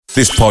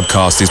This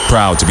podcast is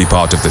proud to be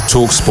part of the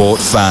TalkSport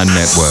Fan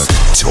Network.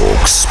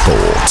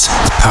 TalkSport.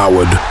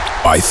 Powered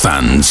by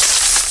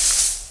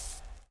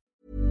fans.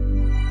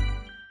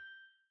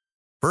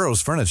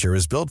 Burrow's furniture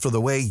is built for the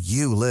way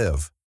you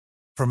live.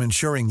 From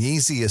ensuring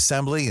easy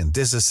assembly and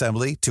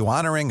disassembly to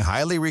honoring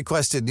highly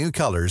requested new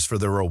colors for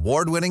their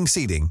award-winning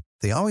seating,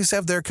 they always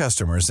have their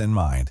customers in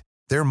mind.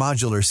 Their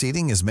modular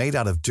seating is made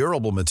out of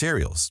durable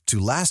materials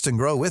to last and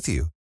grow with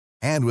you.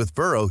 And with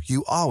Burrow,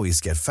 you always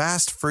get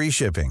fast, free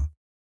shipping.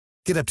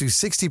 Get up to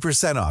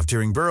 60% off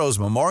during Burrow's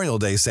Memorial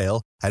Day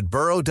sale at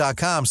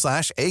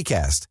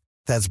burrow.com/ACAST.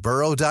 That's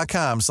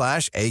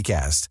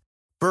burrow.com/ACAST.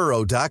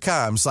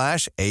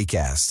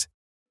 burrow.com/ACAST.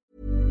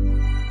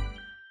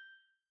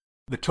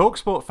 The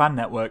TalkSport Fan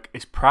Network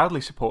is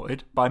proudly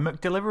supported by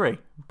McDelivery,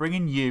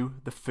 bringing you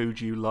the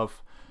food you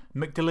love.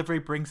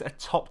 McDelivery brings a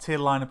top-tier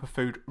lineup of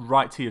food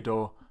right to your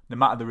door. No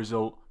matter the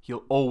result,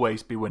 you'll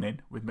always be winning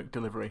with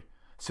McDelivery.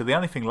 So the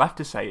only thing left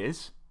to say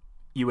is,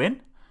 you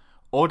in?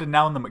 Order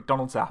now on the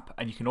McDonald's app,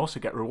 and you can also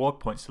get reward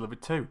points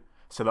delivered too.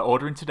 So that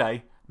ordering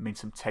today means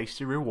some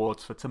tasty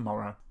rewards for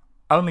tomorrow.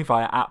 Only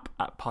via app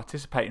at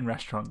participating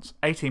restaurants.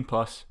 18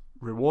 plus.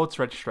 Rewards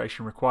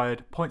registration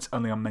required. Points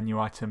only on menu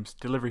items.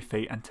 Delivery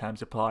fee and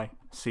terms apply.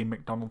 See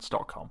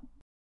mcdonalds.com.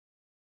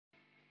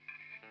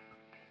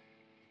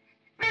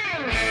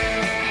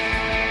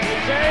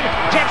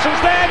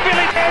 Jepson's there,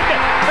 Billy in!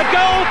 A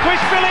goal,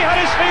 Chris Billy,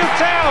 Huddersfield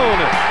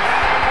Town!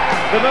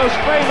 The most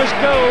famous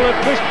goal of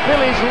Chris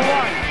Billy's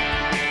life.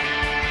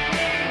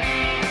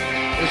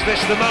 Is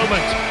this the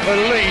moment for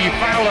Lee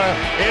Fowler?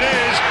 It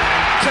is!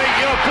 Take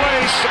your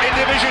place in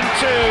Division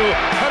 2,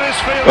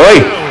 Huddersfield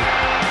Town!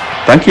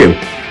 Thank you.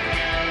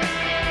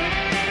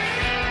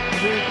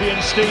 Ruby and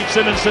Steve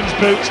Simonson's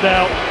boots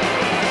now.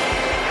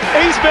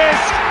 He's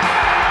missed!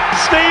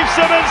 Steve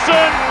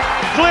Simonson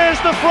clears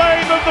the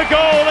frame of the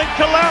goal and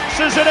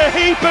collapses in a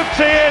heap of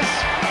tears.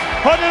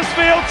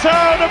 Huddersfield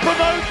Town are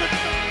promoted.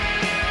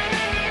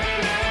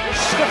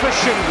 Mustafa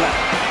Schindler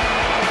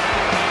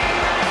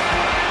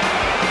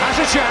has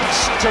a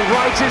chance to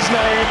write his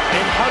name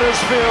in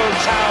Huddersfield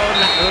Town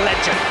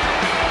legend.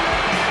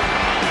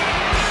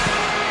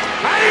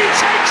 And he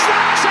takes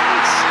that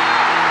chance!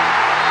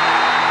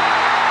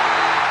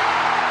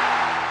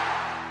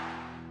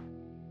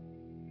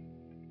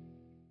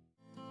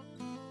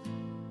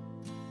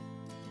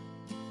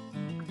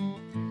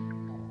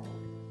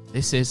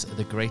 This is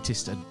the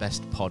greatest and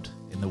best pod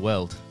in the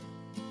world.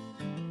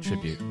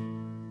 Tribute.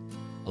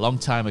 A long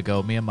time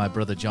ago, me and my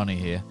brother Johnny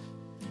here,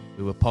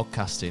 we were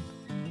podcasting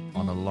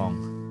on a long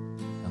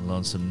and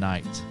lonesome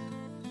night.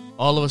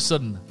 All of a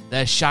sudden,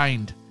 there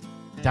shined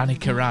Danny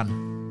Karan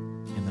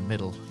in the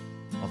middle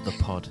of the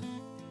pod.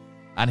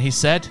 And he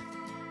said,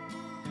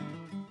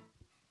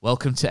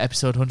 welcome to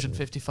episode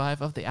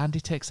 155 of the Andy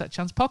Takes That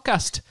Chance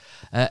podcast.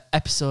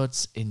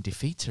 Episodes in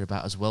defeat are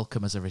about as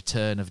welcome as a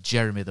return of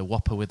Jeremy the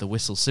Whopper with the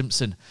Whistle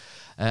Simpson.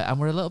 And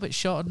we're a little bit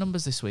short on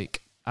numbers this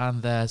week.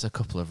 And there's a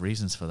couple of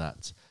reasons for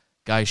that.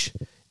 Guys,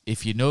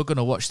 if you're not going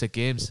to watch the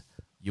games,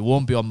 you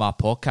won't be on my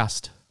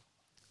podcast.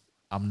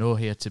 I'm not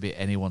here to be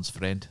anyone's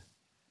friend.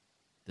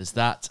 There's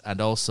that, and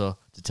also,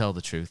 to tell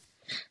the truth,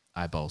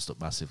 I ballsed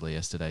up massively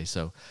yesterday.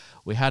 So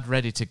we had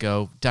ready to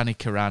go Danny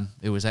Karan,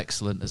 who was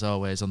excellent as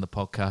always on the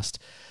podcast,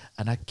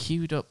 and I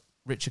queued up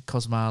Richard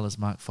Kosmala's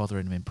Mark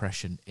Fotheringham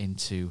impression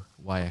into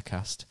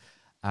Wirecast,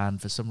 and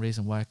for some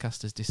reason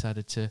Wirecast has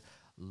decided to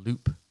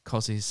loop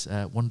Cos's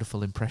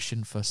wonderful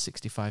impression for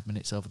 65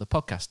 minutes over the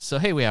podcast. So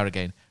here we are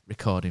again,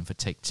 recording for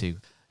take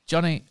two.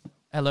 Johnny,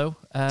 hello.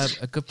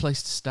 A good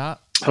place to start,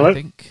 hello. I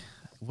think,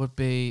 would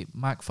be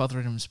Mark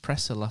Fotheringham's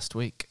presser last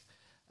week.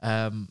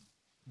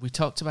 We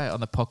talked about it on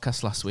the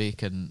podcast last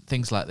week, and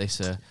things like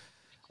this are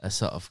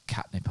sort of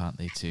catnip, aren't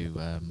they,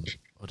 to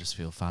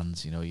Huddersfield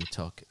fans?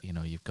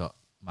 You've got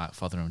Mark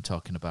Fotheringham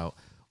talking about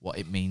what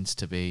it means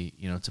to be,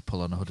 to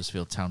pull on a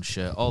Huddersfield Town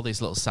shirt. All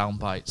these little sound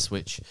bites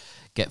which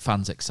get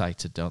fans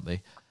excited, don't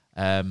they?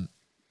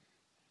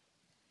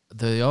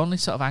 The only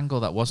sort of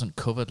angle that wasn't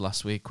covered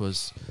last week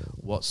was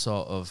what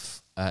sort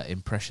of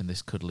impression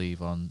this could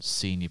leave on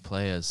senior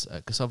players.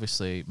 Because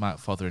obviously Mark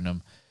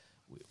Fotheringham,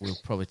 we'll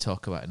probably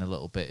talk about in a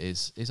little bit,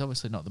 is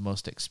obviously not the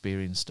most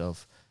experienced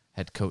of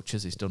head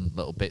coaches. He's done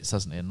little bits,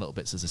 hasn't he, and little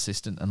bits as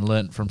assistant, and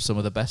learnt from some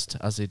of the best,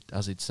 as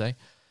he'd say.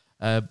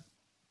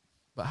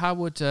 But how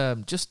would,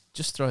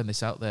 just throwing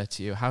this out there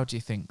to you, how do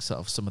you think sort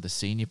of some of the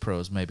senior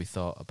pros maybe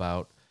thought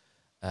about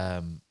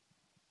him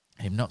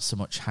not so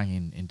much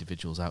hanging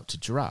individuals out to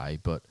dry,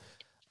 but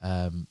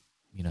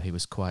he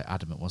was quite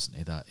adamant, wasn't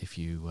he, that if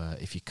you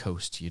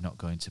coast, you're not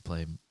going to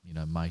play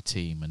my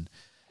team, and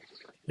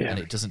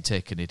it doesn't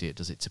take an idiot,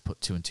 does it, to put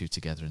two and two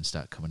together and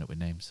start coming up with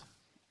names?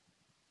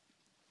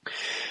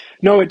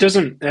 No, it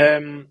doesn't.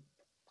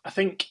 I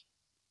think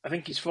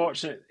he's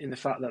fortunate in the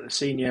fact that the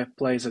senior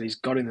players that he's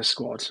got in the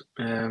squad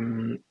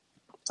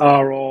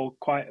are all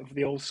quite of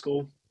the old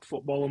school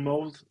footballer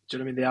mould. Do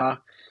you know what I mean? They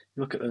are.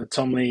 You look at the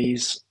Tom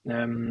Lees,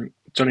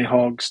 Johnny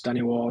Hoggs,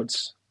 Danny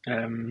Wards,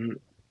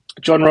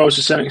 John Rose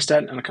to a certain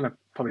extent, and I kind of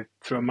probably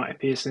throw Matty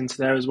Pearson into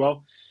there as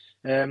well.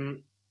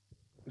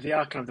 they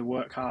are kind of the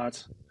work hard,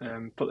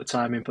 put the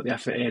time in, put the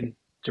effort in.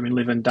 I mean,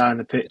 live and die on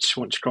the pitch.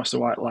 Once you cross the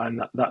white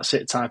line, that's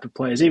it type of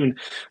players. Even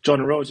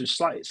Jordan Rhodes is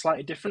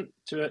slightly different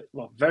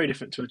very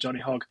different to a Johnny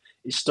Hogg.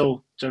 He's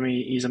still,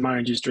 he's a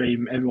manager's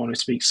dream. Everyone who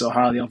speaks so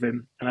highly of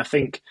him, and I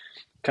think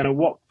kind of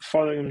what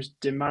Fotheringham's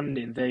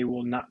demanding, they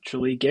will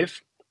naturally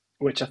give,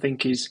 which I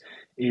think is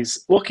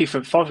lucky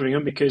for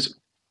Fotheringham, because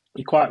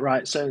you're quite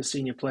right. Certain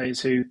senior players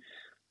who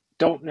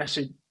don't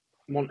necessarily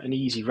want an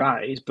easy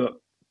ride, but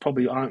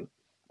probably aren't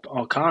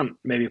or can't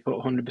maybe put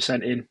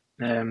 100%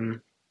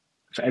 in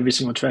for every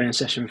single training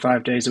session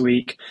 5 days a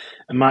week,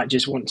 and might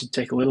just want to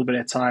take a little bit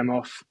of time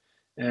off,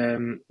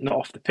 not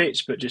off the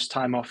pitch, but just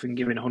time off and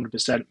giving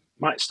 100%,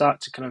 might start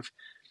to kind of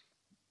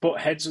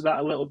butt heads with that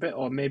a little bit,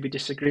 or maybe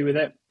disagree with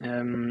it.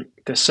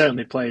 There's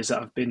certainly players that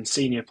have been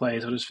senior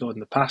players, Huddersfield, in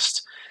the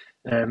past,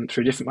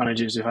 through different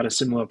managers who've had a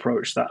similar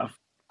approach that have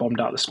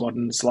bombed out the squad,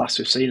 and it's the last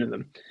we've seen of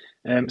them.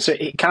 So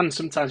it can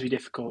sometimes be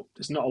difficult.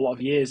 There's not a lot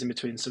of years in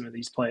between some of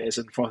these players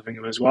and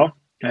Fotheringham as well.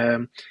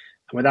 And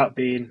without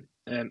being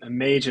a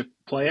major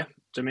player,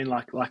 I mean,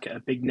 like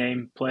a big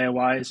name player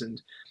wise,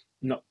 and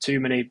not too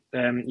many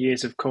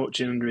years of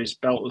coaching under his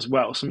belt as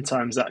well,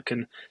 sometimes that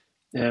can,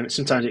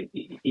 sometimes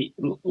it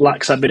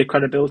lacks that bit of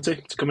credibility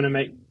to come in and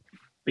make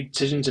big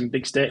decisions and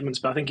big statements.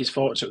 But I think he's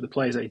fortunate with the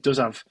players that he does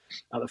have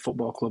at the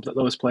football club, that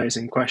those players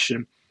in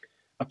question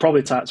are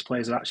probably types of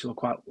players that actually look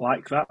quite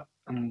like that,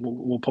 and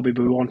will probably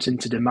be wanting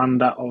to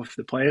demand that of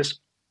the players.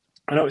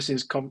 I noticed in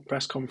his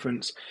press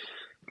conference,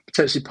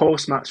 potentially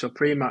post-match or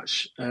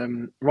pre-match,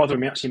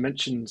 Rotherham, he actually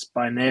mentions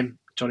by name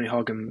Johnny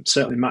Hogg, and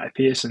certainly Matty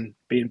Pearson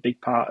being a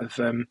big part of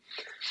the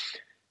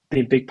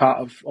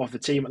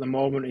team at the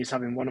moment. He's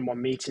having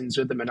one-on-one meetings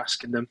with them and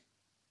asking them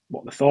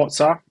what the thoughts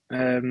are.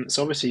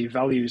 So obviously he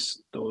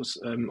values those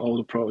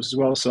older pros as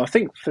well. So I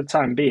think for the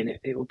time being,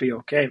 it will be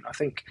okay. I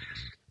think,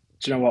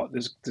 do you know what?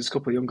 There's a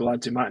couple of younger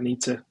lads who might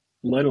need to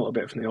learn a little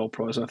bit from the old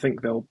pros. I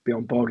think they'll be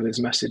on board with his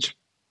message,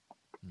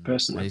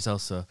 personally. He's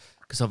also,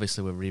 because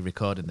obviously we're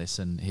re-recording this,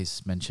 and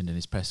he's mentioned in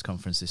his press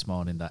conference this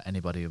morning that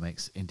anybody who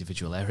makes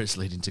individual errors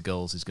leading to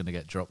goals is going to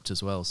get dropped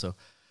as well. So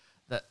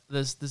that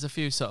there's a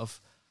few sort of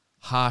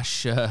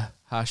harsh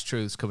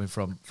truths coming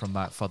from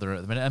Mark Fotheringham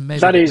at the minute, and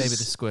maybe the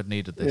squad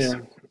needed this. Yeah.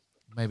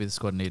 Maybe the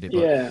squad needed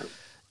it.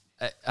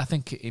 But I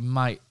think it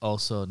might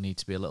also need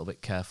to be a little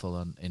bit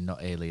careful in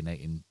not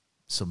alienating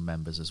some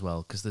members as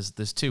well, because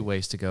there's two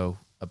ways to go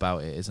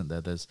about it, isn't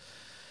there? There's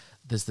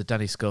the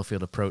Danny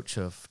Schofield approach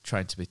of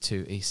trying to be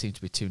he seemed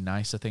to be too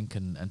nice, I think,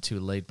 and too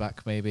laid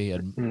back maybe,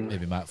 and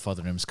maybe Mark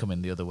Fotheringham's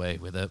coming the other way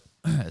with a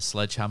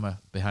sledgehammer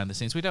behind the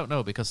scenes. We don't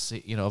know, because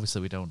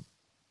obviously we don't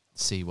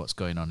see what's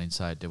going on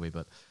inside, do we?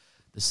 But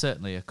there's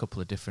certainly a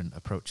couple of different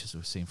approaches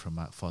we've seen from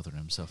Mark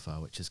Fotheringham so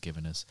far, which has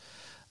given us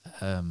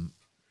an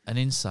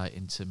insight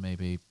into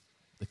maybe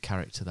the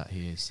character that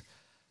he is.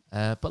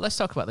 But let's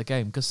talk about the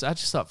game, because I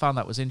just found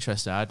that was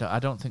interesting. I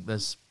don't think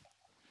there's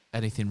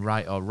anything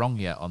right or wrong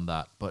yet on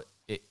that, but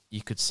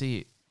you could see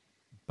it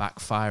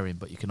backfiring,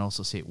 but you can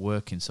also see it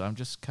working. So I'm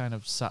just kind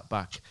of sat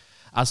back,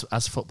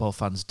 as football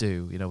fans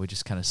do. We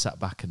just kind of sat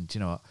back, and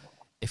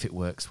if it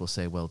works, we'll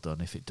say well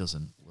done. If it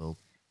doesn't, we'll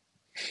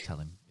tell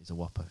him he's a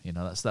whopper.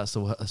 That's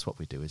what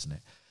we do, isn't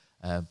it?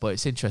 But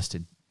it's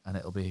interesting, and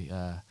it'll be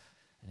an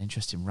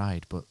interesting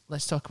ride. But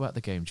let's talk about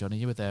the game, Johnny.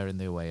 You were there in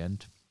the away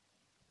end.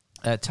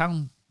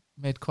 Town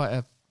made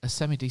quite a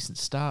semi-decent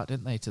start,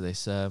 didn't they, to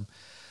this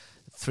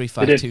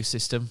 3-5-2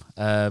 system.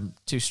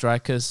 Two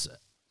strikers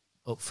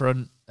up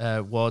front,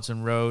 Wards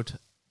and Road,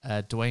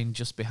 Dwayne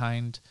just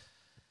behind.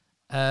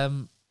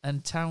 And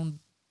Town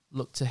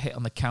looked to hit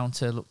on the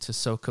counter, looked to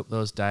soak up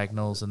those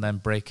diagonals, and then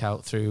break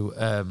out through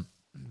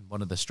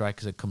one of the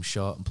strikers had come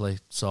short and play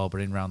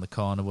Sorbering round the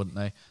corner, wouldn't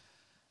they?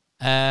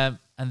 And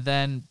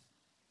then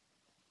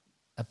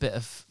a bit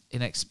of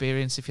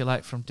inexperience, if you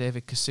like, from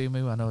David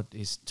Kasumu. I know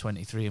he's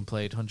 23 and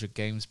played 100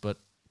 games, but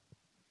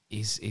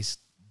he's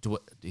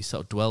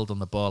sort of dwelled on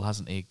the ball,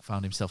 hasn't he?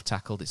 Found himself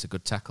tackled. It's a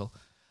good tackle.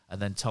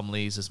 And then Tom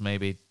Lees has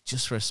maybe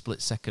just for a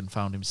split second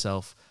found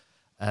himself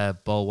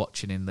ball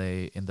watching in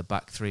the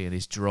back three, and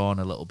he's drawn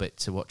a little bit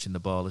to watching the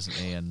ball, isn't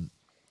he? And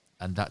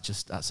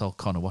that's all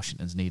Connor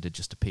Washington's needed,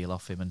 just to peel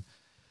off him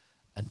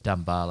and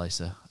Dan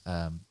Barlaser.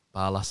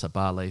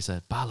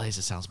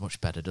 Barlaser sounds much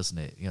better, doesn't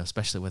it?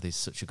 Especially with he's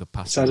such a good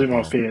passer. Sounds a bit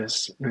more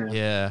fierce.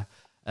 Yeah.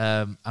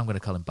 I'm going to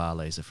call him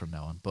Barlaser from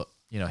now on. But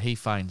he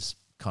finds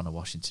Connor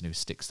Washington, who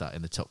sticks that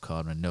in the top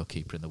corner, and no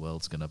keeper in the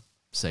world's going to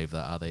save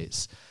that, are they?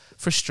 It's a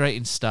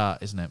frustrating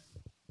start, isn't it?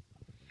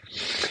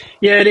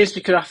 Yeah, it is,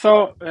 because I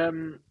thought,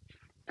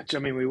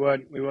 we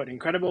weren't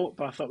incredible,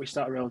 but I thought we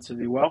started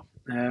relatively well.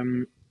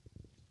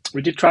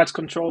 We did try to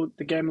control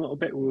the game a little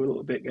bit. We were a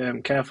little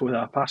bit careful with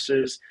our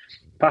passes.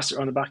 Passed it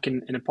on the back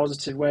in a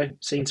positive way.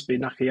 Seemed to be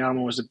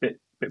Nakayama was a bit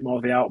more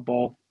of the out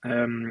ball,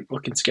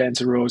 looking to get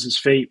into Rose's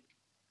feet.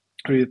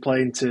 We were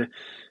playing to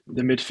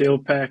the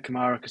midfield pair,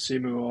 Kamara,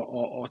 Kasumu,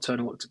 or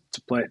Turner looked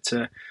to play it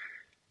to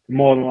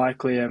more than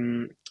likely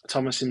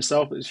Thomas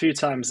himself. But there's a few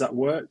times that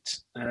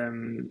worked.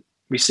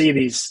 We see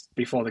these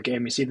before the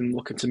game. We see them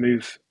looking to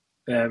move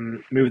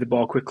move the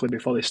ball quickly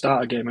before they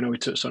start a game. I know we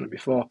touched on it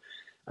before,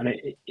 and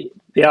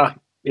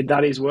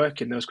that is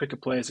working. Those quicker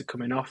players are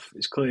coming off.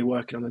 It's clearly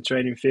working on the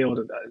training field,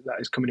 and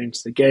that is coming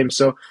into the game.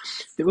 So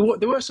there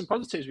were some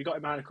positives. We got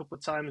him out a couple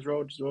of times.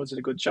 Rhodes had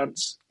a good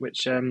chance,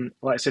 which,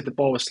 like I said, the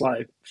ball was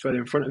slightly further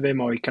in front of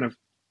him, or he kind of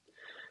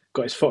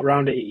got his foot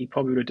around it. He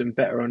probably would have done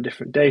better on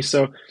different days.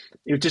 So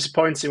it was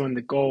disappointing when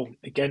the goal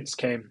against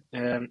came.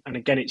 And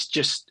again, it's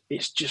just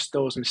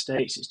those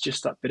mistakes. It's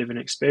just that bit of an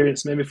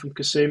experience maybe from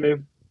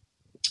Kasumu.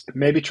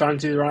 Maybe trying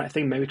to do the right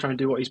thing, maybe trying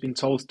to do what he's been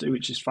told to do,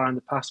 which is fine in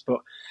the past.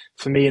 But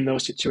for me, in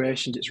those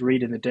situations, it's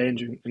reading the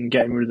danger and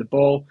getting rid of the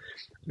ball.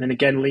 And then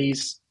again,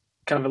 Lee's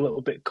kind of a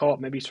little bit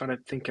caught. Maybe he's trying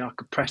to think, I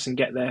could press and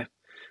get there,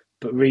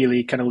 but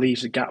really kind of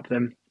leaves a gap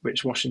then,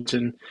 which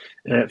Washington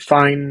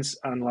finds.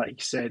 And like you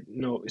said,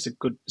 no, it's a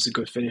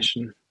good finish.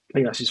 And I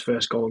think that's his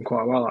first goal in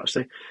quite a while,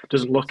 actually.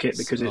 Doesn't look it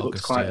because it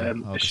looks quite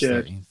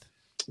assured. 13th.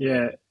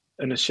 Yeah,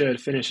 an assured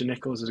finish, and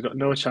Nichols has got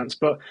no chance.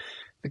 But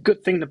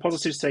the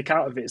positives to take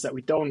out of it is that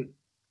we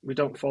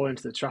don't fall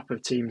into the trap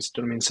of teams,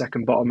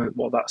 second bottom, and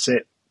well, that's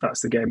it.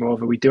 That's the game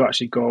over. We do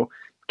actually go,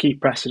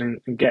 keep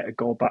pressing and get a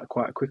goal back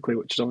quite quickly,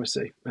 which is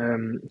obviously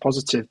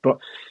positive. But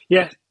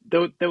yeah,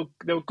 there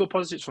were good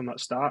positives from that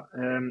start.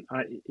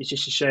 It's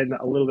just a shame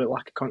that a little bit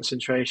lack of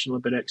concentration, a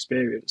little bit of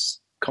experience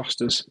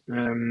cost us,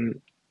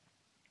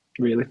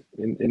 really,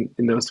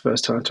 in those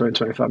first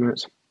 20-25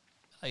 minutes.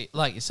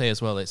 Like you say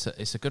as well,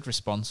 it's a good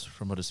response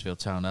from Huddersfield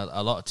Town.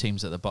 A lot of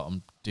teams at the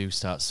bottom do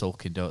start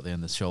sulking, don't they?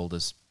 And the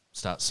shoulders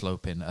start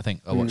sloping. I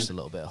think I watched a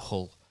little bit of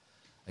Hull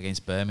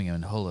against Birmingham,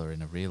 and Hull are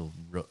in a real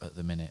rut at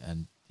the minute.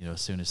 And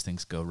as soon as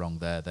things go wrong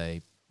there,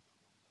 they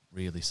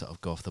really sort of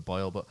go off the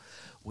boil. But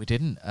we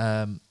didn't.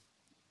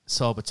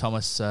 Sorba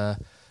Thomas,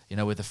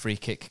 with a free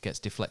kick, gets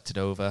deflected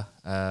over.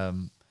 I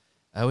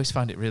always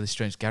find it really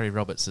strange. Gary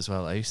Roberts as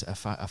well. I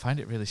find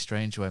it really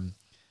strange when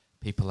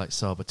people like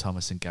Sorba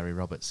Thomas and Gary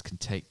Roberts can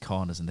take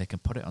corners and they can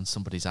put it on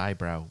somebody's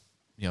eyebrow,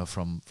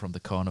 from the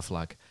corner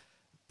flag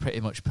pretty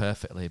much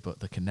perfectly, but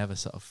they can never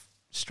sort of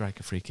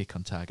strike a free kick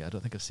on target. I don't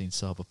think I've seen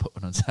Sorba put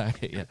one on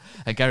target yet.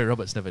 And Gary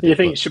Roberts never did. You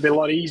think it should be a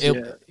lot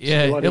easier?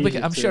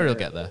 I'm sure he'll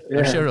get there. Yeah.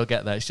 I'm sure he'll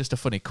get there. It's just a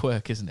funny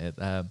quirk, isn't it?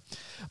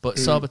 But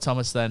Sorba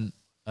Thomas then,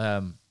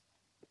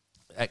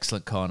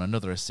 excellent corner,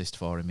 another assist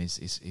for him.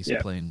 He's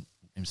playing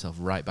himself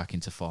right back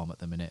into form at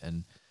the minute,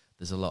 and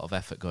there's a lot of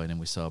effort going in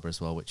with Sorba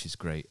as well, which is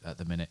great at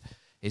the minute.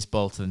 His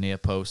ball to the near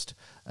post.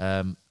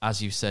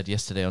 As you said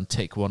yesterday on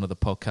take one of the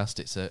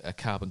podcast, it's a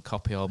carbon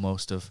copy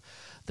almost of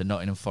the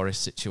Nottingham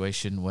Forest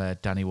situation where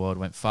Danny Ward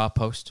went far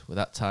post with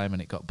that time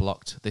and it got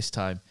blocked. This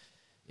time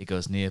he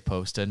goes near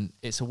post, and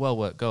it's a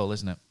well-worked goal,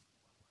 isn't it?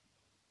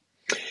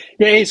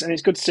 Yeah, it is, and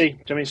it's good to see.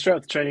 Straight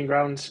off the training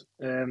ground,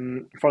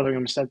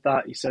 Fotheringham said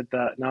that. He said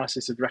that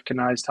Narcissus had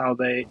recognised how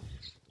they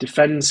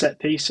defend set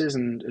pieces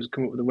and has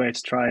come up with a way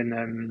to try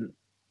and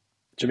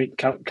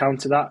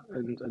counter that,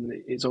 and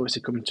it's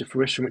obviously coming to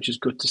fruition, which is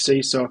good to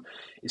see. So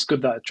it's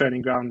good that a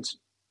training ground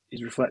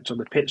is reflected on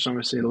the pitch, and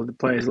obviously all the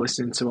players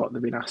listening to what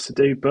they've been asked to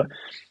do. But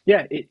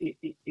yeah,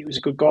 it was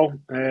a good goal,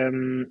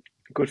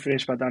 good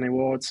finish by Danny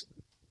Ward.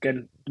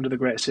 Again, another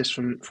great assist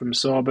from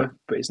Sorba.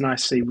 But it's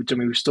nice to see.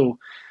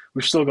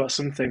 We've still got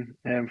something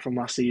from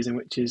last season,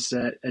 which is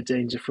a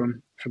danger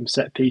from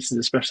set pieces,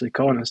 especially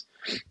corners.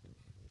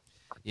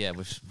 Yeah,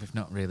 we've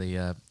not really.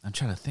 I'm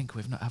trying to think.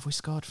 Have we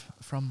scored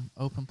from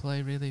open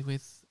play really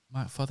with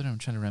Mark Fotheringham? I'm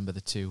trying to remember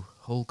the 2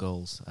 Hull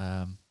goals.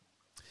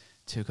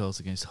 2 goals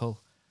against Hull.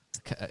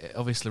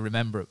 Obviously,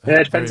 remember.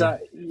 Yeah, it depends.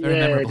 Very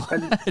memorable.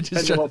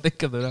 Just trying to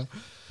think of them.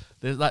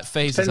 There's like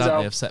phases, aren't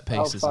there, of set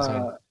pieces as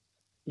well.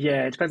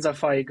 Yeah, it depends how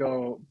far you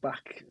go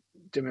back,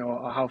 Jimmy,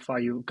 or how far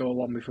you go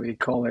along before you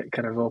call it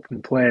kind of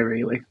open play,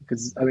 really.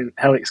 Because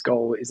Helik's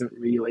goal isn't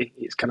really.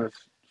 It's kind of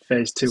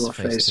phase 2 or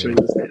phase 3,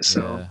 isn't it?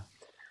 So. Yeah.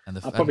 And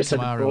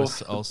Kamara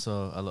was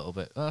also a little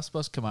bit. Well, I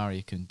suppose Kamara,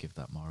 you can give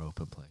that more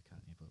open play,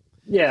 can't you?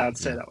 Yeah, I'd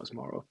say that was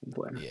more open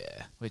play.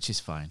 Yeah, which is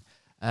fine.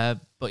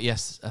 But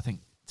yes, I think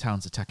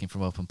Town's attacking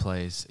from open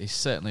play is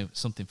certainly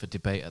something for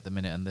debate at the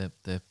minute. And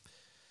the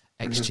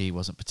XG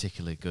wasn't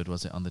particularly good,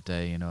 was it, on the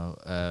day? An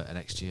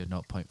XG of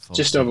 0.4.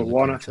 Just over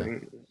 1, I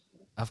think.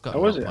 I've got.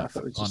 Was it? I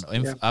thought it was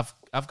just,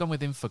 I've gone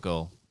with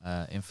Infogol.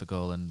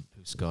 Infogol and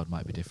who scored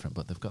might be different,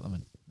 but they've got them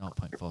at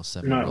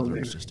 0.47. Rather,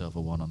 it's just over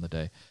 1 on the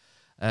day.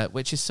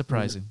 Which is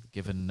surprising,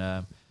 given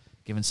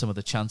some of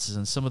the chances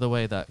and some of the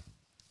way that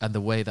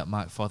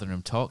Mark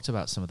Fotheringham talked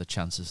about some of the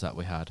chances that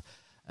we had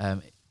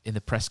in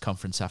the press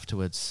conference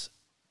afterwards.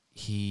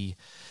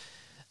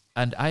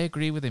 And I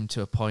agree with him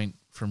to a point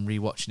from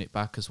rewatching it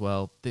back as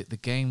well. The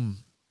game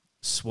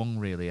swung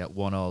really at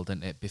 1-1,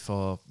 didn't it,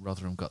 before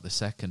Rotherham got the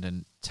second,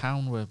 and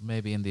Town were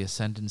maybe in the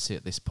ascendancy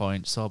at this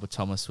point. Sorba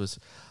Thomas was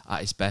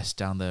at his best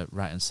down the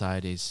right-hand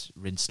side. He's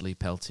rinsed Lee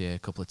Peltier a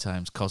couple of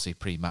times. Cozzy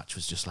pre-match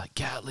was just like,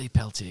 get Lee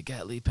Peltier,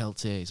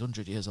 he's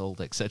 100 years old,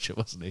 etc.,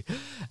 wasn't he?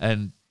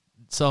 And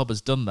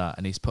Sorba's done that,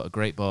 and he's put a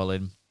great ball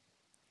in.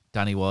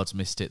 Danny Ward's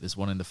missed it. There's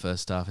one in the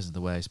first half, isn't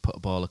there, where he's put a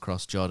ball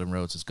across. Jordan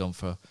Rhodes has gone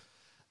for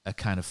a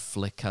kind of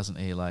flick, hasn't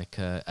he? Like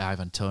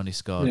Ivan Toney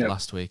scored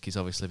last week. He's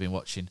obviously been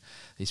watching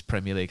his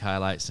Premier League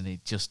highlights, and he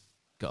just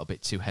got a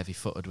bit too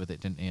heavy-footed with it,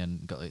 didn't he?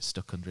 And got it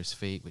stuck under his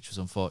feet, which was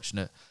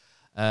unfortunate.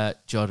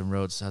 Jordan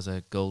Rhodes has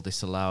a goal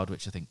disallowed,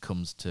 which I think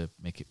comes to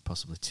make it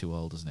possibly too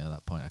old, doesn't it, at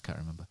that point? I can't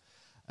remember.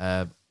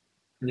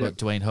 But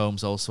Dwayne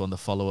Holmes also on the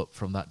follow-up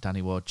from that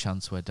Danny Ward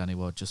chance where Danny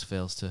Ward just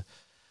fails to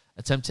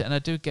attempt it. And I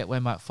do get where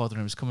Mark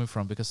Fotheringham is coming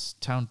from, because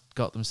Town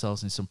got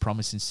themselves in some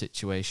promising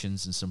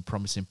situations and some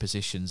promising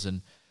positions,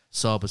 and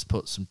Sorba's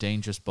put some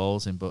dangerous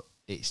balls in, but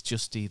it's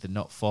just either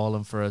not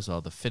fallen for us,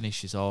 or the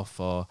finish is off,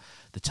 or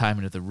the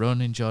timing of the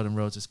run in Jordan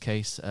Rhodes'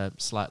 case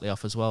slightly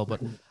off as well.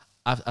 But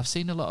I've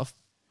seen a lot of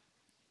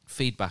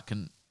feedback,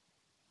 and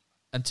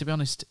to be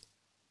honest,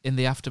 in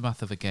the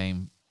aftermath of a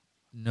game,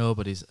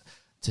 nobody's,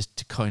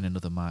 to coin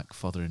another Mark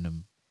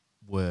Fotheringham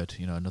word,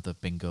 another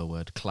bingo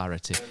word,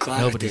 clarity.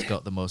 Nobody's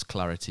got the most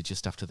clarity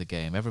just after the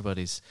game.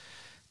 Everybody's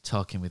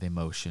talking with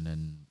emotion,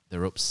 and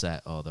they're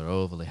upset or they're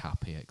overly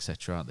happy,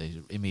 etc., aren't they,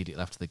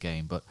 immediately after the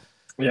game? But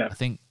I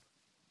think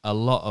a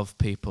lot of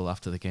people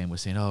after the game were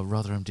saying, oh,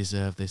 Rotherham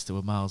deserved this, they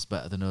were miles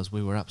better than us,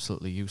 we were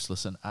absolutely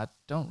useless, and I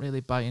don't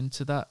really buy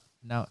into that.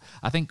 Now,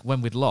 I think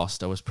when we'd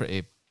lost, I was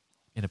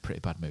in a pretty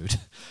bad mood.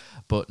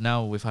 But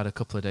now we've had a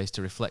couple of days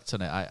to reflect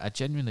on it. I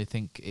genuinely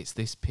think it's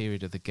this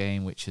period of the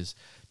game which has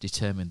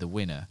determined the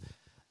winner.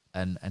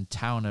 And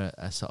Town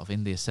are sort of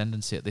in the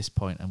ascendancy at this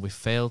point, and we've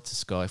failed to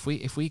score. If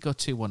we go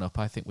 2-1 up,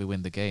 I think we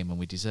win the game and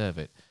we deserve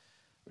it.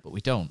 But we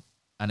don't.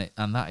 And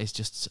that is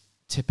just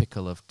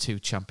typical of two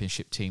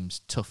championship teams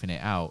toughing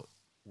it out.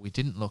 We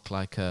didn't look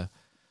like a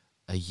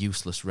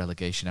useless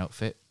relegation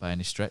outfit by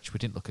any stretch. We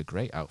didn't look a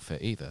great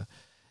outfit either.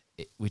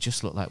 We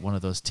just look like one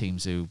of those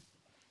teams who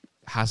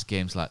has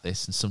games like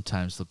this, and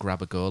sometimes they'll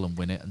grab a goal and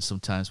win it, and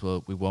sometimes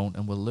we won't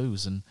and we'll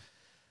lose. And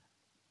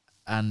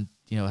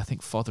I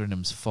think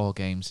Fotheringham's 4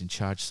 games in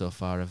charge so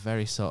far are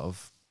very sort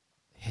of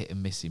hit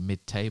and miss in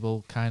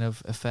mid-table kind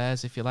of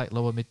affairs, if you like,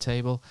 lower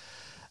mid-table.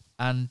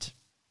 And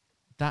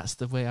that's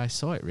the way I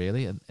saw it,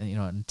 really.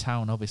 And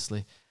Town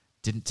obviously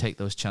didn't take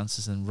those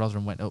chances, and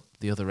Rotherham went up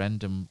the other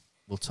end, and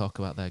we'll talk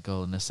about their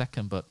goal in a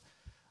second. But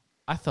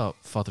I thought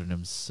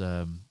Fotheringham's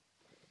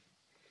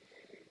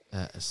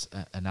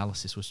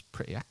analysis was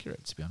pretty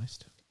accurate, to be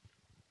honest.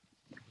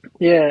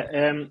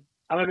 Yeah,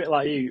 I'm a bit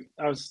like you.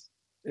 I was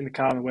in the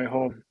car on the way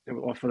home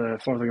for the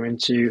Fotheringham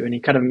interview, and he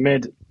kind of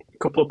made a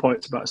couple of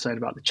points about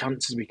the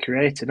chances we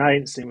created. And I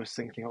instantly was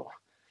thinking,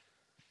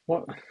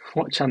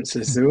 what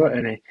chances? There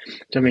weren't any.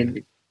 I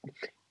mean,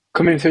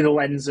 coming through the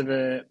lens of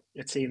a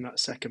team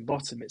that's second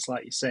bottom, it's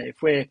like you say,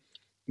 if we're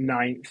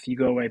 9th, you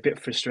go away a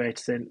bit frustrated,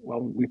 think,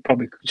 well, we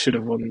probably should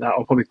have won that,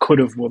 or probably could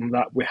have won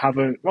that. We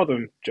haven't.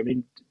 Rotherham,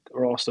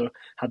 or also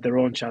had their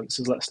own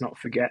chances, let's not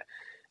forget.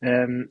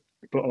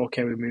 But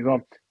okay, we move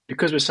on.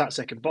 Because we're sat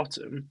second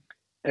bottom,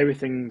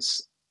 everything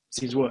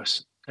seems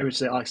worse.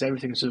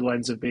 Everything's through the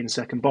lens of being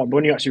second bottom. But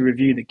when you actually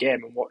review the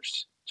game and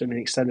watch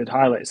extended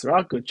highlights, there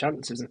are good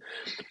chances. And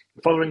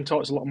Fotheringham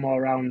talks a lot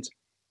more around,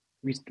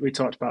 we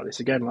talked about this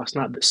again last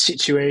night, but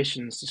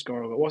situations to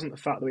score over. It wasn't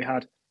the fact that we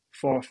had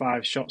 4 or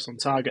 5 shots on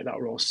target that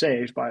were all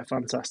saved by a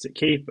fantastic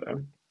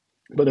keeper,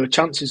 but there were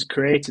chances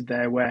created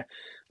there where,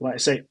 like I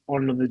say,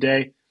 on another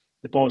day,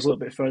 the ball's a little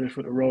bit further in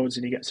front of Rhodes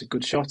and he gets a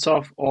good shot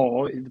off,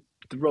 or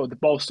the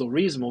ball's still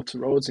reasonable to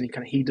Rhodes and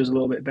he does a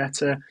little bit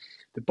better.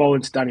 The ball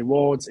into Danny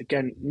Ward's,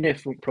 again, near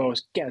front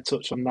pros, get a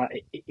touch on that,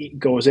 it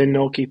goes in,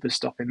 no keeper's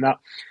stopping that.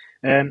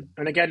 And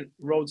again,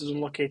 Rhodes is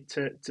unlucky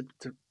to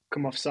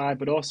come offside,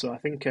 but also I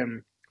think,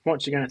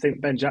 once again, I think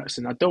Ben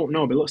Jackson, I don't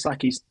know, but it looks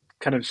like he's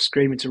kind of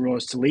screaming to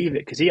Rhodes to leave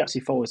it, because he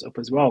actually follows up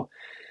as well.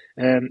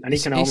 And he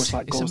can almost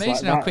like goals like that.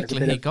 It's amazing how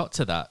quickly he got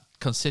to that,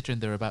 considering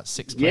there are about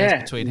 6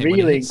 players between him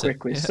really and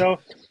quickly. Yeah. So,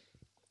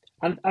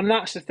 and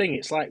that's the thing.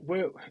 It's like,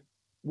 were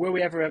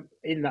we ever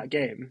in that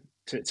game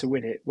to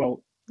win it?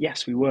 Well,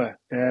 yes, we were.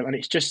 And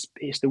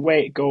it's the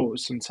way it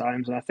goes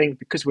sometimes. And I think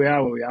because we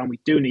are where we are, and we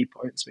do need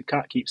points, we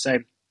can't keep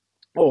saying,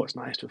 oh, it's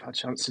nice to have had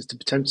chances to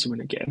potentially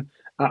win a game.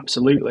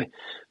 Absolutely.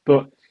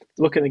 But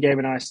look at the game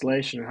in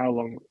isolation and how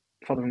long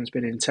Fotheringham's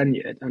been in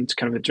tenure, and to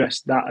kind of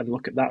address that and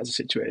look at that as a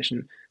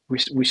situation,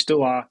 we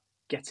still are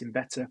getting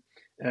better.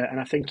 And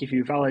I think if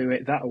you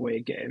evaluate that away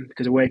game,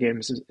 because away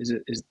games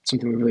is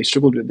something we really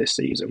struggled with this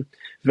season,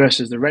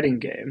 versus the Reading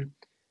game,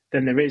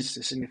 then there is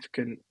a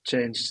significant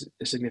change,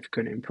 a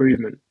significant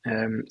improvement.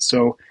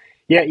 So,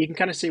 yeah, you can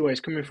kind of see where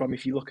it's coming from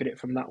if you look at it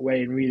from that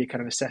way and really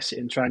kind of assess it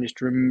and try and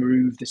just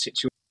remove the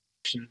situation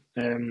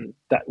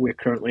that we're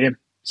currently in.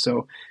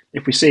 So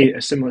if we see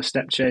a similar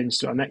step change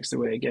to our next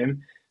away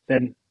game,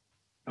 then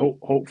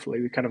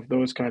hopefully we kind of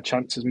those kind of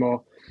chances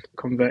more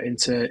convert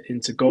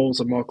into goals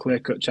and more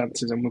clear-cut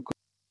chances, and we'll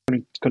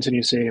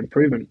continue seeing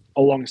improvement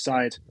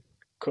alongside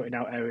cutting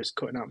out errors,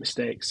 cutting out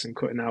mistakes, and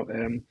cutting out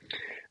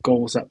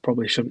goals that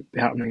probably shouldn't be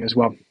happening as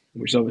well,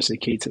 which is obviously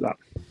key to that.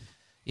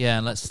 Yeah,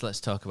 and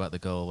let's talk about the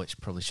goal, which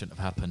probably shouldn't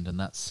have happened, and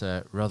that's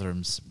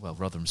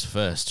Rotherham's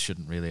first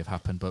shouldn't really have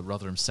happened, but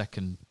Rotherham's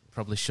second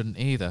probably shouldn't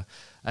either.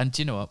 And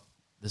do you know what?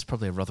 there's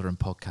probably a Rotherham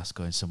podcast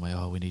going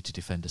somewhere, we need to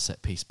defend a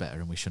set piece better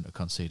and we shouldn't have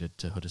conceded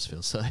to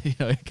Huddersfield. So,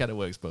 it kind of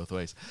works both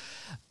ways.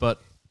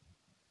 But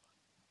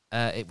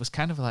it was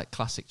kind of like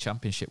classic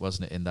Championship,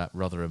 wasn't it, in that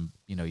Rotherham,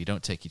 you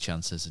don't take your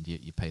chances and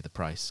you pay the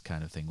price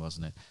kind of thing,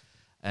 wasn't it?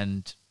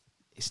 And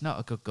it's not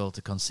a good goal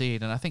to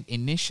concede. And I think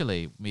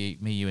initially, me,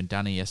 you and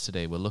Danny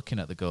yesterday were looking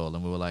at the goal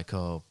and we were like,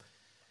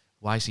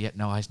 why is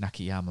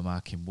Nakayama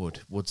marking Wood?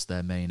 Wood's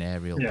their main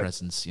aerial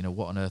presence.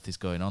 What on earth is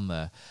going on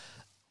there?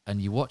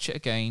 And you watch it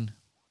again,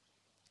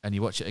 and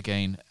you watch it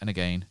again and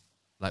again,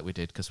 like we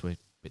did, because we're a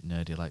bit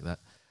nerdy like that.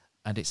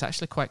 And it's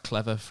actually quite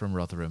clever from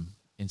Rotherham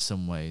in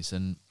some ways.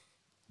 And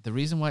the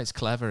reason why it's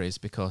clever is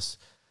because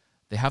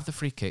they have the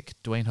free kick.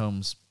 Dwayne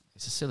Holmes,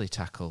 it's a silly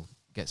tackle,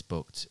 gets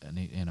booked, and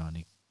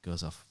he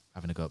goes off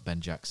having a go at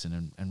Ben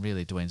Jackson. And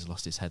really, Dwayne's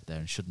lost his head there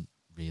and shouldn't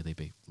really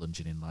be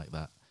lunging in like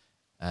that.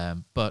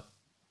 But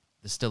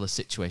there's still a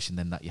situation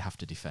then that you have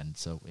to defend.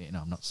 So,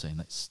 I'm not saying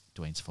that's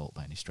Dwayne's fault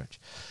by any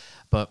stretch.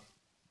 But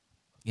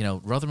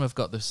Rotherham have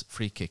got this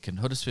free kick, and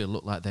Huddersfield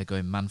look like they're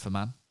going man for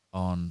man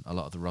on a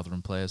lot of the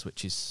Rotherham players,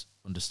 which is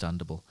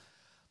understandable.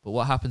 But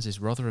what happens is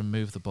Rotherham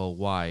move the ball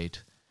wide,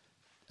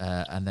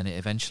 and then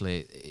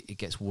it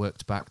gets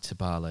worked back to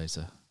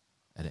Barlaser.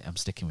 I'm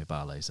sticking with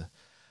Barlaser.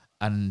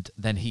 And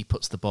then he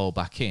puts the ball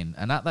back in.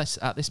 And at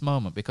this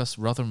moment, because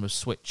Rotherham have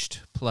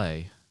switched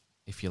play,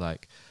 if you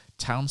like,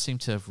 Town seem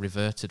to have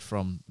reverted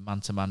from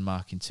man-to-man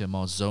marking to a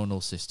more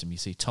zonal system. You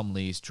see Tom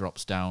Lees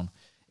drops down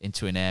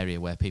into an area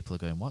where people are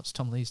going, what's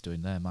Tom Lees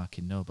doing there,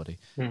 marking nobody?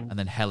 And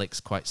then Hellick's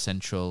quite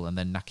central, and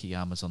then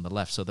Nakayama's on the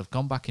left. So they've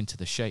gone back into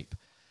the shape.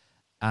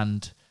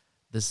 And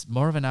there's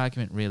more of an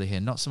argument really here,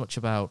 not so much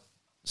about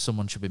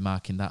someone should be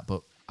marking that,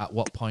 but at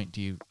what point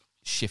do you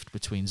shift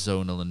between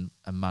zonal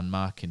and man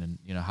marking, and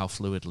how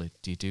fluidly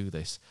do you do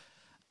this?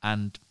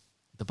 And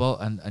the ball,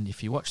 and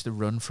if you watch the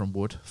run from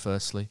Wood,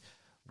 firstly,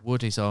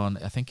 Wood is on,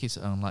 I think he's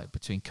on like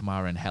between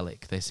Kamara and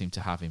Hellick. They seem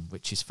to have him,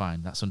 which is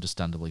fine. That's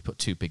understandable. He put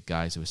two big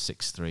guys who are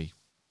 6'3"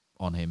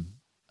 on him,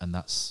 and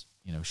that's,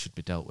 should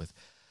be dealt with.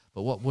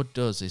 But what Wood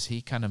does is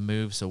he kind of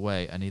moves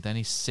away, and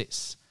he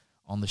sits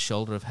on the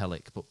shoulder of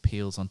Hellick, but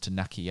peels onto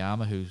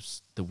Nakayama,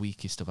 who's the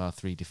weakest of our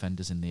three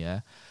defenders in the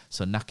air.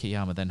 So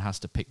Nakayama then has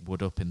to pick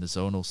Wood up in the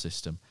zonal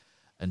system,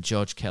 and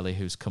George Kelly,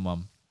 who's come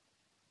on,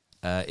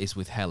 is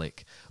with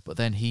Hellick. But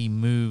then he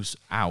moves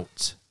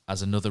out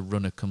as another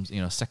runner comes,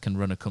 second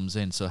runner comes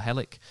in. So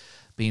Hellick,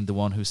 being the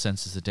one who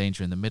senses the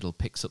danger in the middle,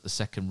 picks up the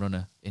second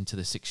runner into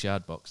the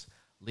 6-yard box.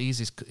 Lees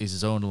is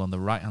zonal on the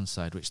right-hand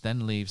side, which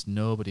then leaves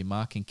nobody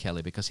marking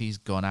Kelly because he's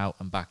gone out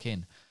and back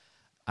in.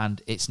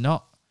 And it's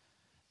not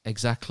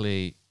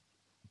exactly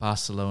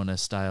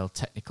Barcelona-style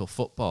technical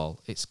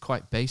football. It's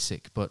quite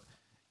basic, but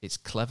it's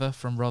clever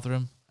from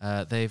Rotherham.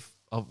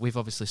 We've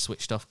obviously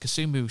switched off.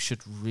 Kasumu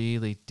should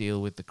really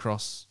deal with the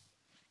cross.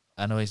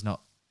 I know he's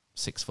not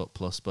 6 foot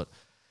plus, but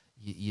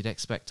you'd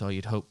expect or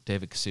you'd hope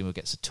David Kasumu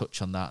gets a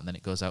touch on that, and then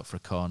it goes out for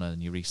a corner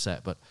and you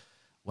reset. But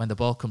when the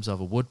ball comes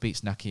over, Wood beats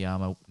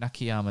Nakayama.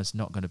 Nakayama's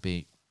not going to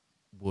beat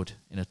Wood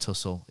in a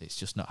tussle. It's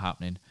just not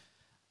happening,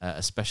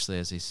 especially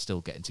as he's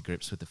still getting to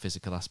grips with the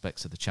physical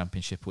aspects of the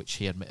Championship, which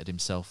he admitted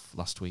himself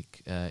last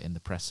week in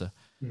the presser.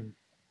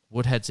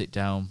 Wood heads it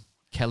down.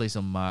 Kelly's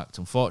unmarked.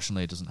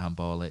 Unfortunately, he doesn't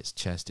handball it. It's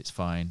chest. It's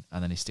fine.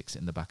 And then he sticks it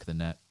in the back of the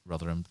net.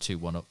 Rotherham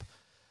 2-1 up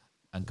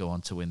and go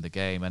on to win the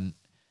game. And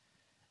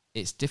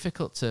it's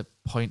difficult to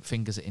point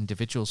fingers at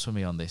individuals for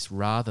me on this,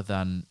 rather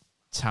than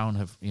Town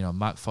have,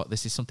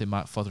 this is something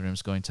Mark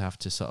Fotheringham's going to have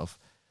to sort of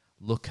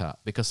look at,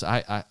 because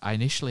I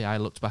initially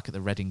looked back at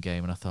the Reading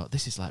game and I thought,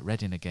 this is like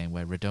Reading, a game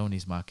where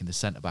Radoni's marking the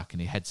centre-back and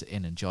he heads it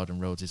in and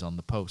Jordan Rhodes is on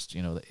the post.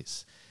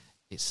 It's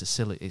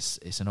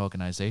an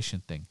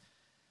organisation thing.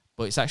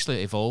 But it's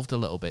actually evolved a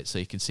little bit, so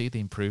you can see the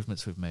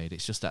improvements we've made.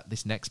 It's just that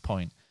this next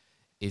point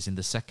is in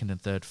the second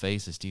and third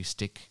phases. Do you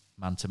stick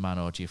man-to-man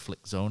or do you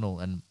flick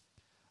zonal? And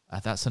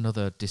that's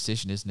another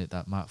decision, isn't it,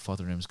 that Mark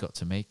Fotheringham's got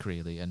to make,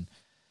 really. And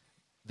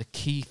the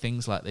key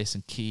things like this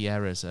and key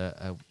errors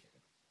are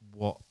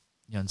what,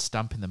 and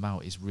stamping them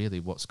out is really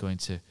what's going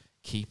to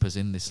keep us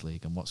in this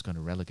league and what's going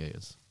to relegate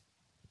us.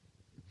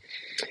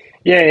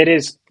 Yeah, it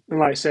is. And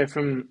like I say,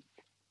 from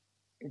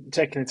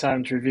taking the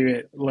time to review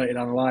it later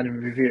down the line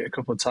and review it a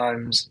couple of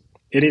times,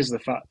 it is the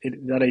fact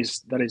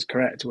that is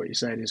correct. What you're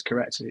saying is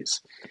correct.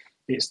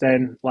 It's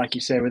then, like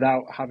you say,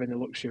 without having the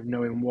luxury of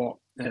knowing what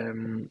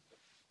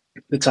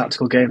the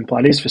tactical game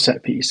plan is for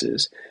set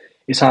pieces,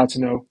 it's hard to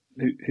know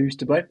who's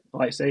to blame.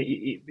 Like I say,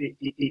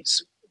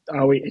 it's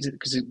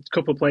because a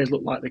couple of players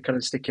look like they're kind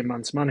of sticking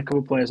man to man. A couple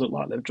of players look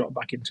like they've dropped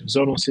back into a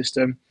zonal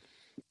system.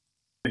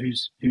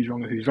 Who's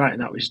wrong or who's right in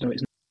that? We just know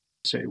it's not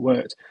necessarily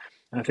worked.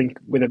 And I think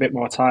with a bit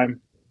more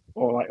time,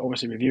 or like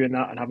obviously reviewing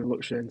that and having the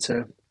luxury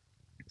to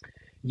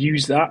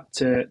use that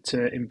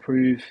to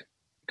improve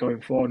going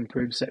forward,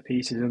 improve set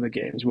pieces in other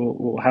games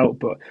will help.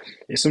 But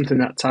it's something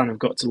that Town have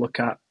got to look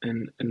at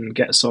and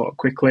get sorted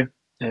quickly.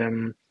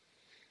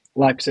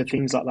 Like I said,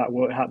 things like that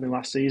weren't happening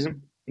last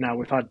season. Now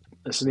we've had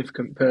a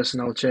significant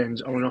personnel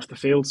change on and off the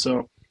field,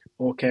 so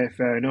okay,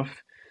 fair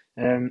enough.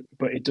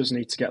 But it does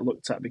need to get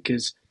looked at,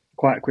 because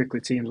quite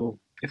quickly teams will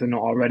if they're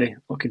not already,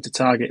 looking to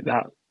target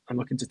that and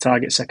looking to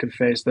target second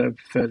phase, third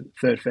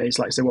phase.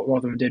 Like I said, what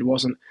Rotherham did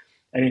wasn't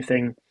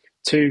anything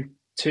too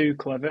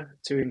clever,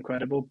 too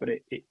incredible, but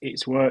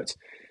it's worked.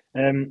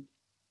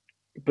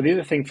 But the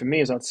other thing for me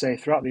is, I'd say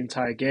throughout the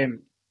entire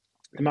game,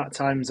 the amount of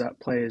times that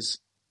players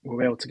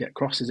were able to get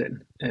crosses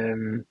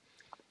in,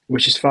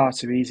 which is far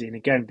too easy. And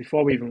again,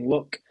 before we even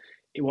look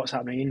at what's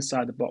happening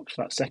inside the box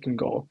for that second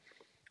goal,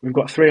 we've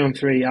got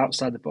 3-on-3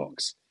 outside the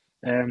box.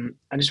 And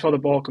just before the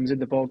ball comes in,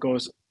 the ball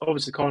goes over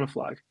to the corner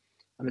flag.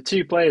 And the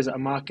two players that are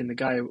marking the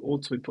guy who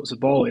ultimately puts the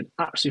ball in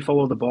actually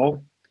follow the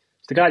ball.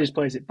 So the guy just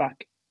plays it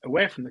back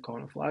away from the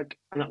corner flag,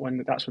 and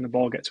that's when the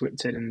ball gets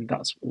whipped in, and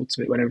that's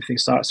ultimately when everything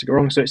starts to go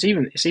wrong. So it's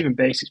even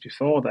basics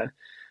before then.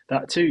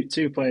 That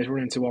two players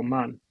running to one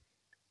man.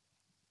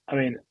 I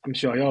mean, I'm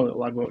sure your little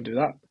lad won't do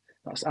that.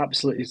 That's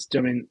absolutely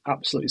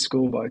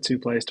schoolboy. 2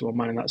 players to one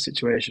man in that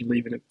situation,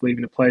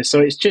 leaving a play. So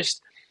it's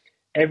just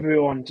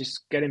everyone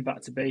just getting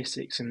back to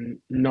basics and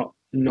not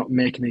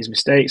making these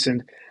mistakes.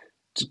 And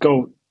to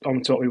go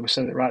on to what we were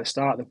saying right at the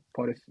start of the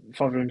pod, if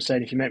Rotherham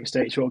saying if you make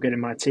mistakes, you won't get in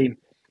my team.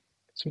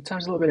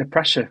 Sometimes a little bit of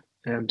pressure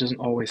doesn't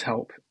always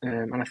help.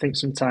 And I think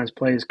sometimes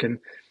players can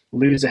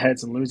lose their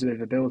heads and lose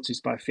their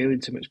abilities by feeling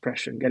too much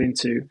pressure and getting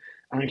too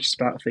anxious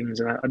about things.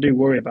 And I do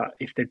worry about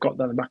if they've got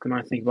that in the back of the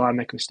mind, think, well, I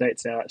make a mistake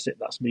today, that's it,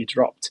 that's me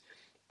dropped.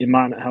 It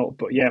might not help.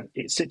 But yeah,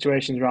 it's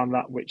situations around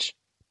that which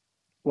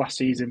last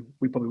season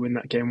we probably win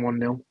that game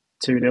 1-0,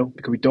 2-0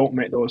 because we don't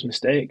make those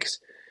mistakes.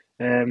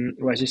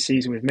 Whereas this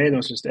season we've made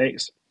those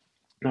mistakes.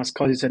 And as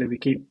Cosy said, if we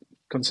keep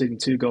conceding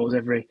 2 goals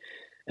every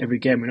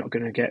game, we're not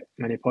going to get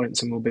many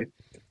points, and we'll be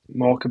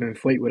Morecambe and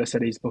Fleetwood. I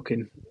said he's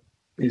booking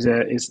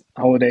his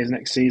holidays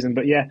next season.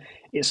 But yeah,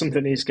 it's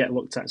something that needs to get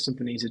looked at,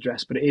 something that needs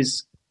addressed. But it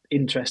is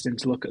interesting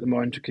to look at the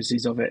more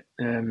intricacies of it.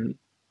 Do you know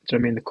what I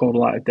mean? The cold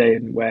light of day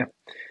and where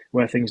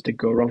things did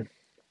go wrong.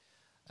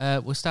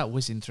 We'll start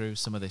whizzing through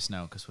some of this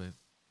now because we're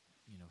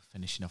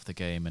finishing off the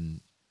game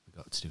and we've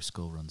got to do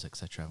school runs,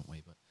 etc., haven't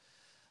we?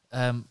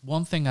 But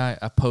one thing I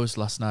posed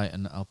last night,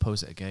 and I'll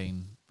pose it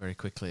again very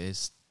quickly,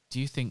 is do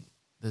you think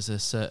there's a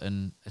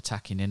certain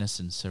attacking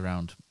innocence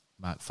around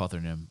Mark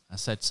Fotheringham? I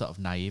said sort of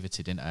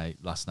naivety, didn't I,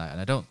 last night?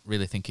 And I don't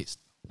really think it's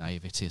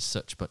naivety as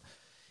such, but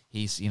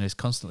he's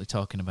constantly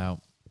talking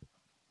about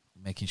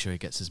making sure he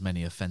gets as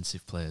many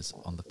offensive players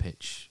on the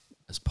pitch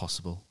as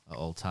possible at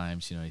all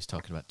times. He's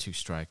talking about 2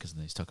 strikers, and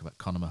then he's talking about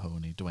Conor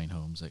Mahoney, Dwayne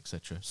Holmes,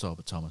 etc.,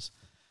 Sorba Thomas.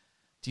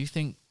 Do you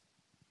think,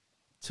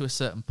 to a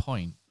certain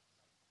point,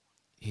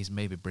 he's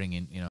maybe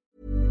bringing,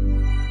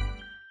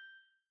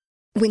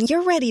 When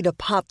you're ready to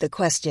pop the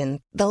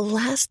question, the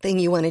last thing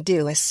you want to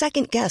do is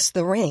second-guess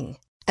the ring.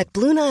 At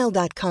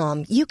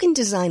BlueNile.com, you can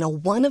design a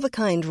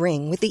one-of-a-kind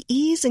ring with the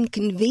ease and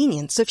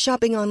convenience of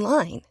shopping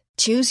online.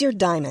 Choose your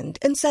diamond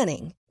and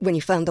setting. When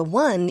you find the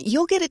one,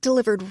 you'll get it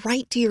delivered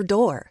right to your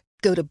door.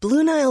 Go to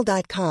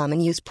BlueNile.com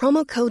and use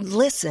promo code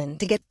LISTEN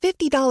to get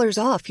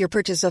 $50 off your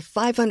purchase of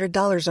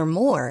 $500 or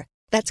more.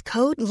 That's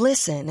code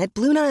LISTEN at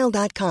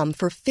BlueNile.com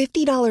for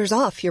 $50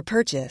 off your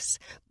purchase.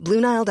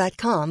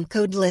 BlueNile.com,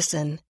 code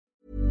LISTEN.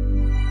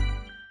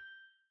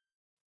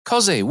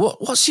 Cozzy,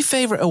 what's your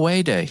favourite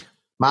away day?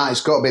 Matt,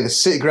 it's got to be the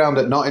City Ground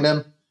at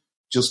Nottingham.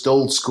 Just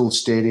old school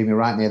stadium, you're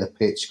right near the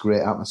pitch,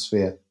 great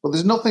atmosphere. But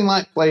there's nothing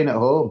like playing at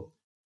home.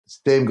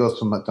 The same goes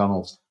for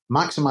McDonald's.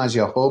 Maximise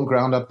your home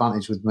ground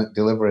advantage with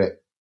McDelivery.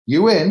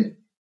 You in?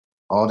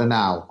 Order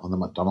now on the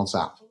McDonald's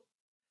app.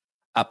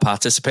 At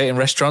participating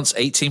restaurants,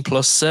 18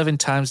 plus, serving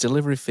times,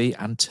 delivery fee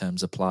and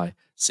terms apply.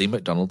 See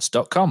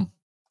mcdonalds.com.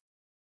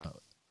 I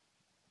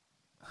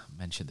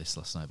mentioned this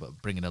last night,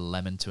 but bringing a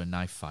lemon to a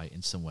knife fight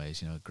in some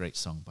ways, a great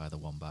song by the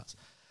Wombats.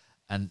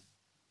 And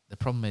the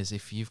problem is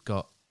if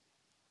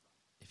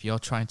you're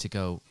trying to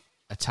go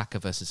attacker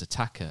versus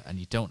attacker and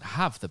you don't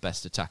have the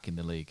best attack in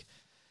the league,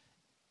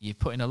 you're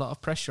putting a lot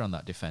of pressure on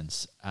that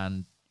defence.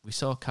 And we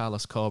saw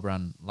Carlos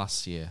Corberán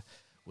last year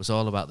was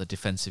all about the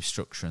defensive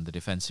structure and the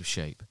defensive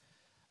shape.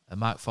 And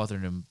Mark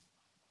Fotheringham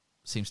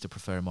seems to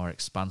prefer a more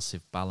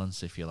expansive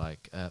balance, if you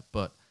like.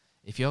 But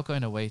if you're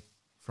going away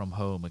from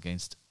home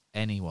against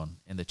anyone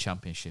in the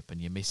Championship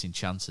and you're missing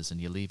chances and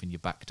you're leaving your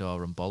back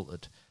door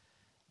unbolted,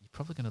 you're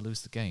probably going to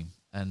lose the game.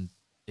 And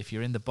if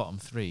you're in the bottom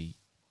 3,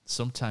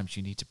 sometimes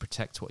you need to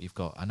protect what you've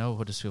got. I know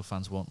Huddersfield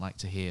fans won't like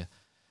to hear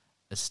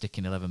us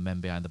sticking 11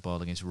 men behind the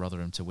ball against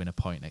Rotherham to win a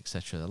point,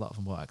 etc. A lot of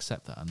them won't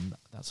accept that, and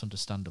that's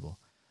understandable.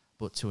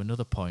 But to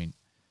another point,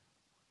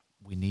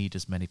 we need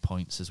as many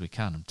points as we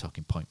can. I'm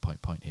talking point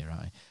here,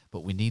 aren't I?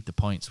 But we need the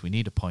points. We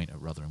need a point at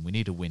Rotherham. We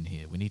need a win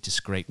here. We need to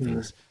scrape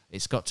things.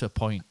 It's got to a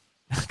point.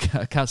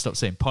 I can't stop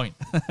saying point.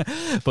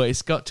 But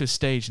it's got to a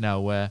stage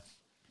now where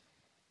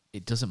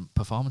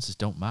performances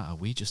don't matter.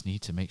 We just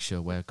need to make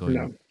sure we're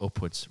going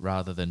upwards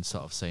rather than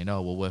sort of saying,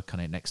 we'll work on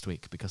it next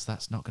week, because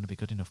that's not going to be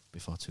good enough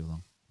before too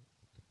long.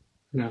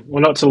 No,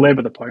 well, not to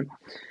labour the point.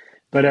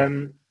 But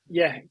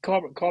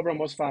Corberán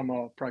was far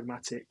more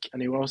pragmatic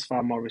and he was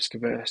far more risk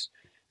averse.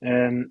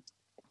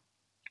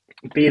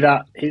 Be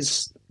that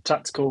his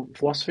tactical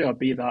philosophy or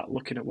be that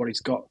looking at what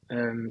he's got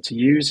to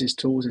use, his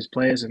tools, his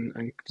players,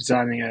 and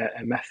designing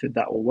a method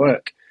that will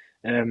work.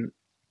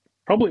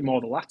 Probably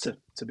more the latter,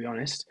 to be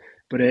honest.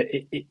 But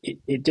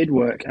it did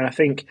work, and I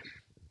think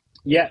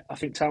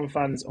Town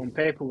fans on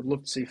paper would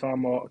love to see far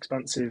more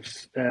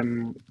expansive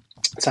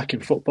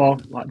attacking football,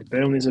 like the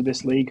Burnleys of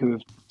this league, who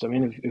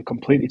have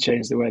completely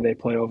changed the way they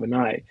play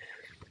overnight.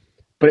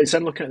 But it's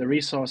then looking at the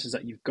resources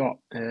that you've got.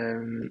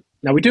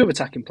 Now, we do have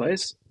attacking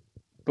players,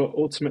 but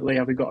ultimately,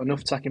 have we got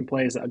enough attacking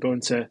players that are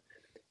going to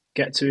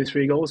get 2 or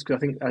 3 goals? Because I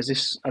think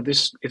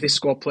if this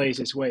squad plays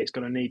this way, it's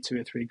going to need 2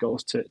 or 3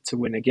 goals to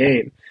win a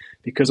game.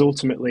 Because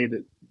ultimately,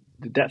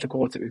 the depth of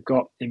quality that we've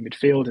got in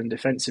midfield and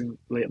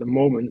defensively at the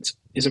moment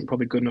isn't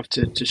probably good enough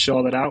to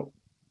shore that out.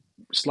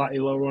 Slightly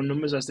lower on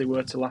numbers as they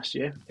were to last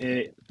year.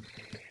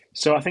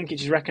 So I think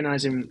it's just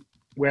recognising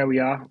where we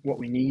are, what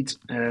we need.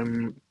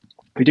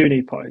 We do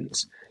need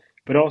points.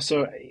 But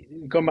also,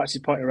 going back to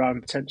the point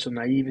around potential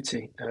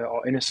naivety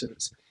or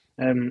innocence,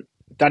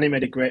 Danny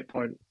made a great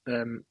point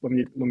when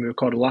we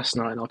recorded last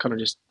night, and I'll kind of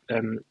just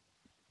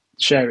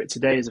share it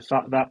today, is the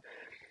fact that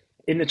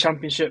in the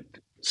Championship,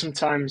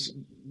 sometimes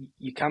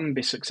you can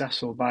be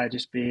successful by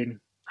just being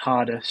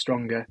harder,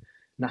 stronger,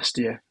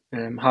 nastier,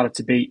 harder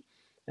to beat.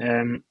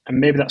 And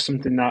maybe that's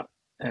something that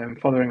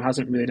Fotheringham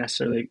hasn't really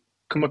necessarily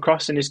come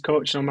across in his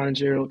coaching or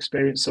managerial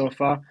experience so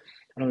far.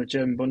 I know the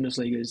German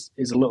Bundesliga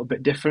is a little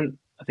bit different.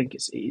 I think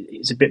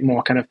it's a bit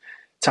more kind of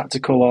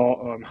tactical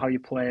or how you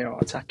play or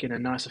attacking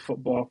and nicer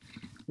football.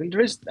 And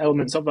there is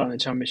elements of that in the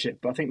Championship,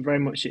 but I think very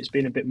much it's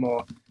been a bit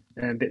more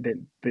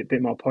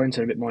more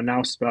pointed, a bit more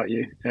nous about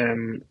you.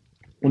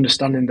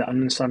 Understanding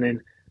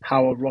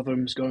how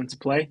Rotherham's going to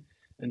play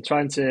and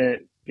trying to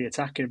be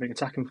attacking, bring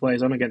attacking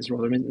players on against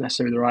Rotherham isn't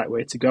necessarily the right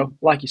way to go.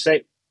 Like you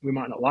say, we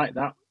might not like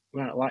that. We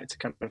might not like to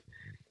kind of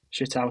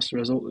shithouse the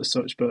result as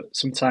such, but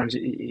sometimes it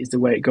is the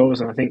way it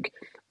goes. And I think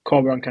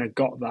Corberan kind of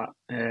got that.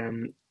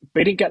 But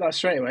he didn't get that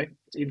straight away.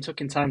 It even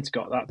took him time to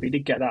get that, but he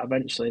did get that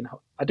eventually. And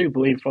I do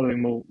believe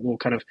Fotheringham will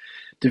kind of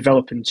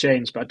develop and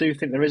change. But I do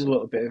think there is a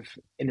little bit of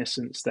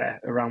innocence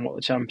there around what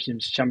the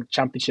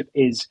Championship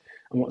is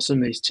and what some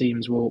of these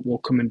teams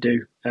will come and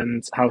do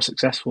and how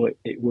successful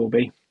it will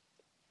be.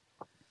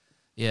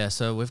 Yeah,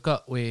 so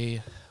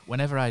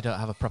whenever I don't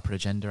have a proper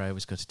agenda, I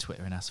always go to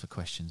Twitter and ask for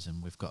questions,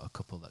 and we've got a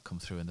couple that come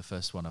through. And the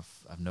first one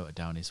I've noted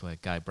down is where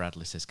Guy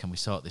Bradley says, "Can we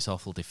sort this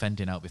awful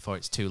defending out before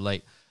it's too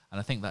late?" And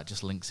I think that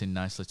just links in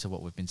nicely to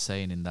what we've been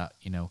saying in that,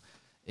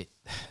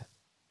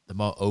 the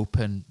more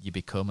open you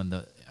become,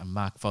 and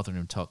Mark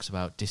Fotheringham talks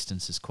about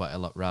distances quite a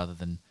lot rather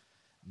than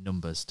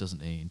numbers,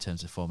 doesn't he, in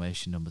terms of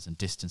formation numbers and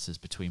distances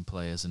between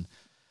players. And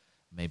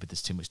maybe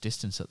there's too much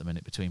distance at the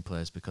minute between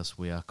players because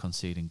we are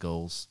conceding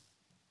goals,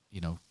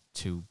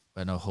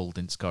 I know Hull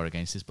didn't score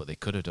against us, but they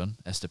could have done.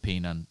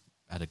 Estupiñán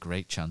had a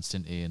great chance,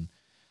 didn't he? And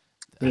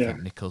I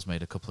think Nichols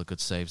made a couple of good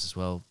saves as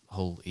well.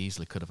 Hull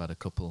easily could have had a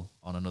couple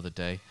on another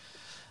day.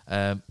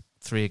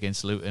 3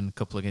 against Luton,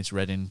 couple against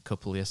Reading,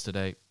 couple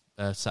yesterday,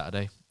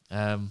 Saturday.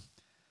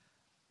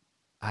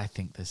 I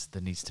think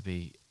there needs to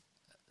be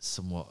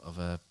somewhat of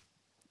a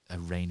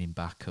reining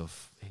back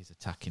of his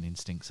attacking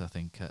instincts, I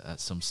think, at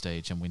some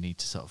stage, and we need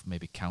to sort of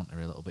maybe counter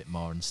a little bit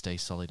more and stay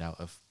solid out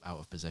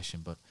of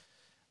possession. But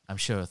I'm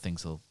sure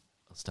things will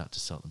start to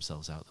sort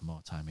themselves out the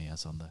more time he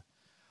has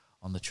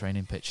on the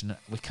training pitch. And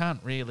we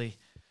can't really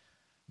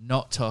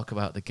not talk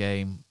about a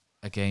game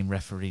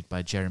refereed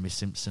by Jeremy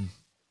Simpson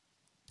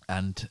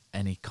and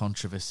any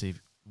controversy.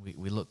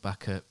 We look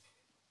back at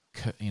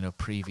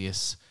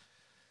previous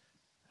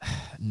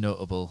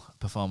notable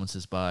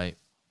performances by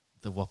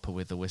the Whopper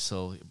with the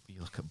whistle.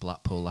 You look at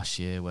Blackpool last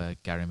year where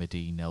Gary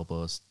Medine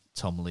elbows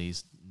Tom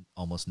Lees,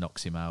 almost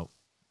knocks him out,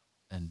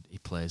 and he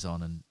plays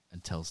on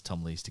and tells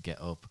Tom Lees to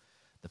get up.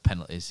 The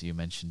penalties you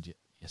mentioned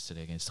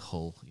yesterday against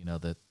Hull,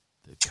 the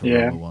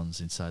Karoma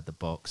ones inside the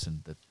box,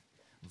 and the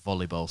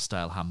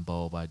volleyball-style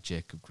handball by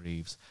Jacob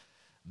Greaves.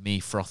 Me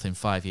frothing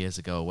 5 years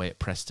ago away at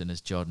Preston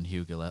as Jordan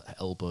Hugill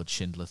elbowed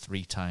Schindler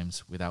 3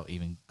 times without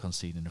even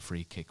conceding a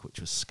free kick, which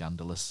was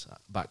scandalous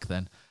back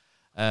then.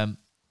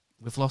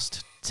 We've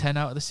lost 10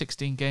 out of the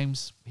 16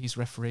 games he's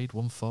refereed,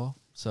 won 4.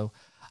 So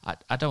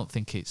I don't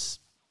think he's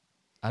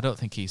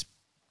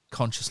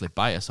consciously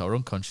biased or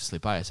unconsciously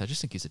biased. I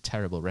just think he's a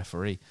terrible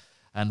referee.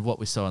 And what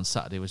we saw on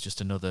Saturday was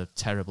just another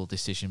terrible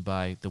decision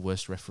by the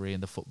worst referee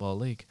in the Football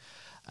League.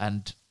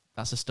 And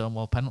that's a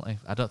Stonewall penalty.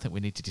 I don't think we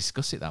need to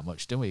discuss it that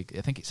much, do we? I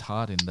think it's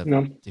hard in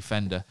the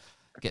defender.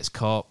 Gets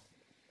caught,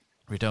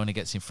 Redoni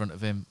gets in front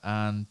of him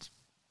and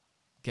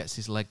gets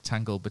his leg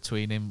tangled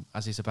between him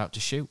as he's about to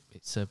shoot.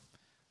 It's a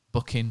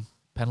booking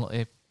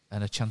penalty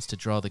and a chance to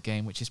draw the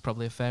game, which is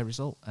probably a fair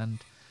result. And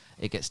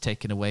it gets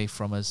taken away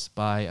from us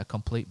by a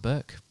complete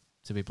Burke,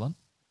 to be blunt.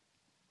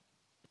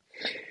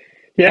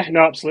 Yeah,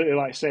 no, absolutely.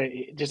 Like I say,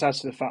 it just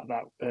adds to the fact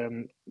that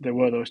there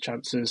were those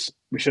chances.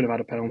 We should have had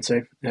a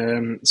penalty.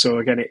 So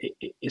again,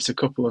 it's a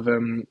couple of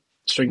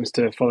strings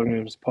to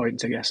Fotheringham's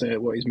point, I guess,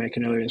 what he's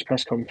making earlier in his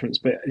press conference.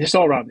 But just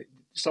all around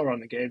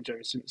the game,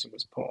 Jeremy Simpson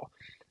was poor.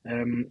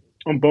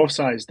 On both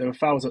sides, there were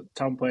fouls that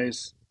Town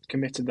players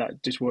committed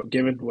that just weren't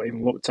given, weren't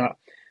even looked at.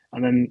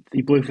 And then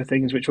he blew for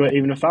things which weren't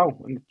even a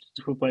foul. And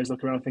a couple of players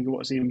look around thinking,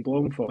 what's he even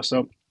blown for?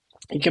 So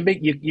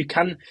you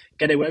can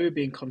get away with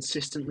being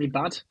consistently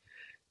bad.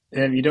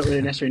 You don't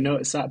really necessarily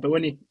notice that, but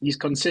when he's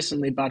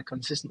consistently bad,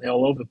 consistently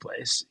all over the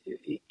place,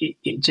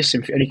 it just,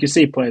 and you can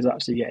see players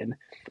actually getting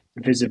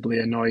visibly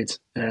annoyed,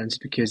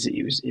 just because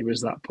he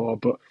was that poor.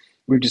 But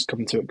we've just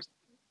come to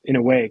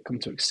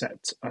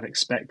accept and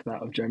expect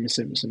that of Jeremy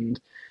Simpson. And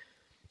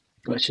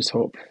let's just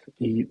hope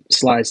he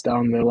slides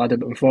down the ladder.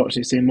 But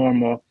unfortunately, seeing more and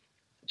more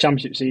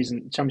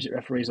championship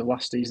referees of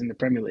last season in the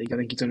Premier League, I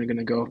think he's only going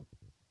to go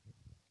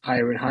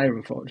higher and higher,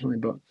 unfortunately.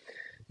 But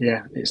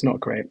yeah, it's not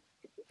great.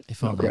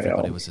 If only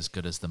everybody was as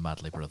good as the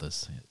Madley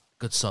brothers.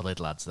 Good solid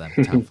lads then,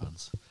 Town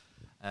fans.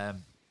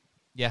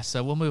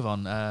 So we'll move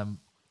on.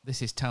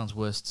 This is Town's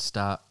worst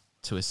start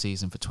to a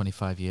season for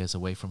 25 years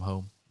away from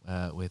home,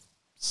 with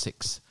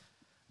 6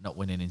 not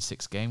winning in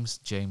 6 games.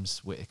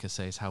 James Whittaker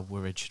says, how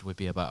worried should we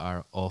be about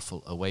our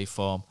awful away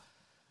form?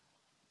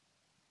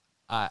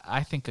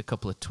 I think a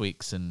couple of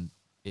tweaks and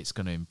it's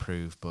going to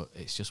improve, but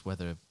it's just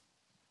whether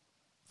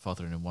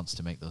Fotheringham wants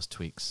to make those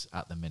tweaks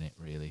at the minute,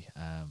 really.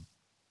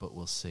 But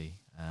we'll see.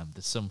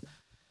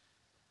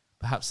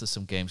 Perhaps there's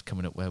some games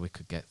coming up where we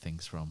could get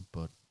things from,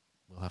 but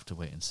we'll have to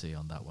wait and see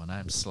on that one.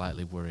 I'm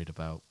slightly worried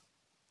about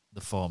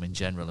the form in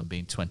general and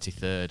being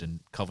 23rd,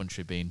 and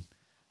Coventry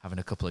having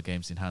a couple of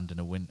games in hand and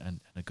a win and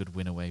a good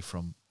win away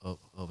from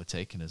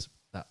overtaking us.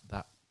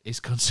 That is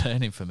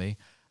concerning for me.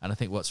 And I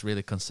think what's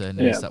really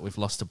concerning is that we've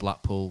lost to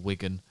Blackpool,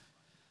 Wigan,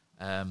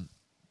 and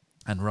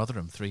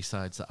Rotherham, 3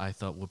 sides that I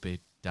thought would be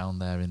down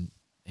there in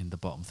the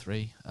bottom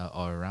 3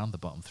 or around the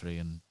bottom 3,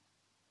 and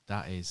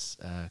that is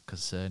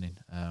concerning.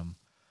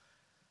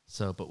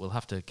 But we'll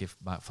have to give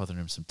Mark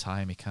Fotheringham some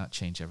time. He can't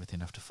change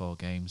everything after 4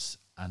 games,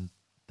 and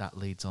that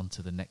leads on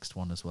to the next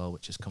one as well,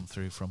 which has come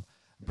through from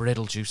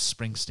Briddlejuice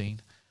Springsteen.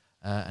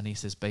 And he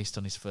says, based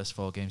on his first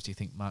 4 games, do you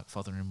think Mark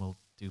Fotheringham will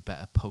do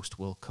better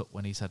post-World Cup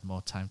when he's had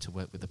more time to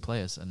work with the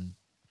players? And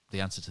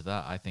the answer to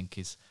that, I think,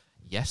 is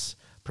yes,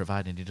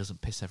 providing he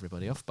doesn't piss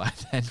everybody off by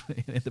then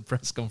in the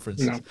press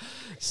conferences. No.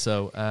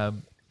 So,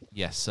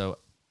 yes, so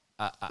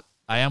I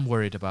am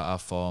worried about our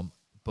form,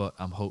 but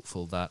I'm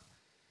hopeful that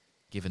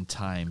given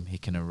time, he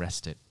can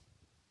arrest it.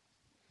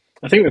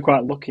 I think we're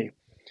quite lucky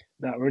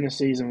that we're in a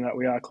season that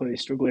we are clearly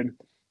struggling.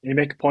 You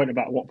make a point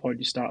about what point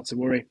you start to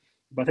worry,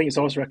 but I think it's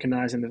also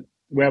recognising that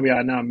where we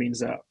are now means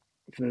that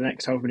for the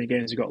next however many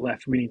games we've got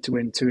left, we need to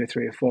win 2 or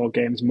 3 or 4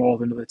 games more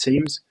than other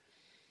teams.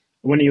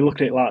 When you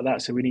look at it like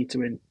that, so we need to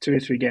win 2 or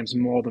 3 games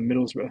more than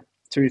Middlesbrough,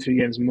 2 or 3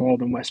 games more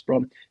than West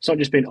Brom. It's not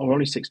just being, we're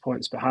only 6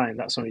 points behind,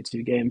 that's only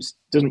 2 games.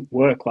 It doesn't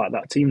work like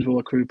that. Teams will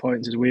accrue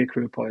points as we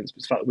accrue points, but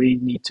it's the fact that we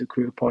need to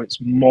accrue points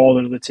more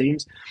than other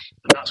teams.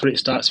 And that's when it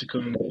starts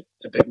becoming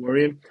a bit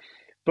worrying.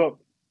 But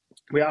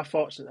we are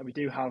fortunate that we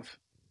do have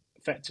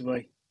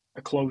effectively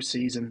a closed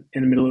season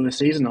in the middle of the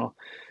season, or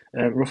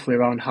roughly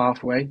around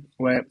halfway,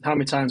 where how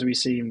many times have we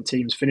seen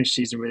teams finish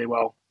season really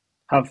well,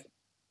 have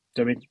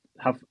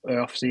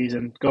off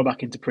season, go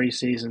back into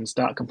pre-season,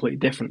 start completely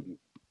different.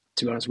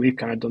 To be honest, we've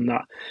kind of done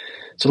that.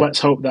 So let's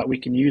hope that we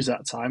can use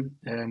that time,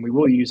 and we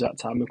will use that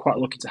time. We're quite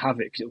lucky to have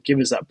it because it'll give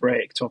us that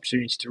break, to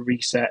opportunity to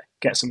reset,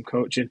 get some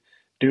coaching,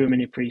 do a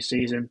mini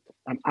pre-season.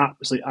 I'm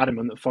absolutely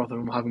adamant that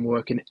Fotheringham will have them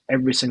working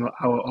every single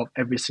hour of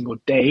every single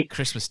day.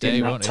 Christmas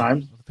Day, won't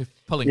it?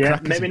 Pulling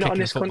crackers maybe and not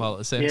kicking football at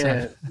the same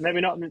time.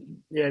 Maybe not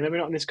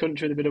in this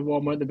country with a bit of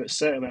warm weather, but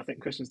certainly I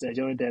think Christmas Day is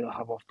the only day they'll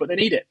have off. But they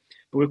need it.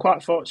 But we're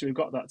quite fortunate we've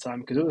got that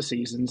time, because other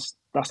seasons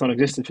that's not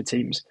existed for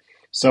teams.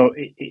 So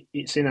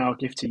it's in our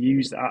gift to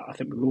use that. I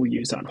think we will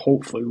use that, and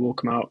hopefully we will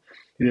come out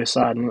the other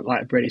side. And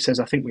like Brady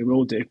says, I think we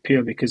will do,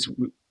 purely because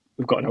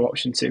we've got no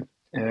option to.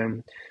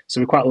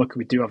 So we're quite lucky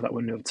we do have that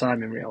window of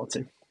time in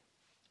reality.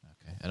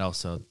 Okay, and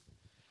also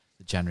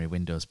the January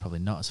window is probably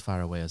not as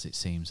far away as it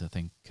seems. I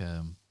think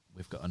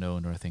we've got an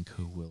owner, I think,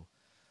 who will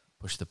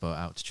push the boat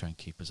out to try and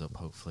keep us up,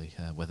 hopefully,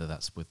 whether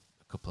that's with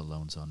a couple of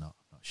loans or not.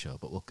 Not sure,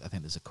 but I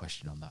think there's a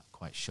question on that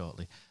quite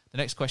shortly. The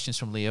next question is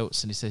from Lee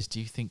Oates, and he says, do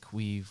you think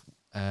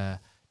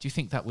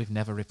that we've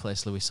never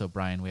replaced Lewis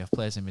O'Brien? We have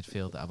players in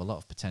midfield that have a lot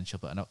of potential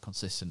but are not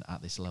consistent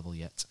at this level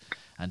yet.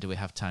 And do we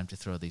have time to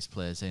throw these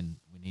players in?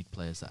 We need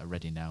players that are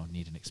ready now,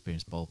 need an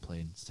experienced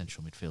ball-playing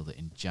central midfielder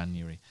in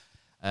January.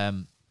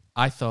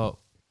 I thought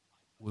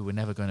we were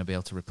never going to be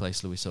able to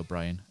replace Lewis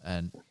O'Brien.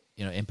 And,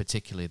 in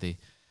particular,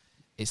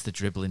 it's the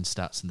dribbling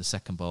stats and the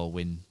second ball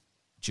win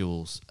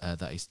duels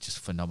that is just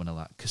phenomenal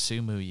at.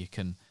 Kasumu, you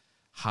can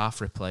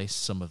half replace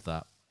some of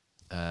that,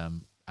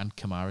 and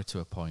Kamara to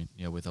a point,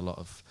 with a lot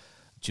of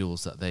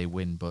duels that they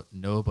win, but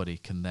nobody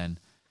can then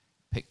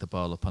pick the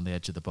ball up on the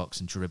edge of the box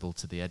and dribble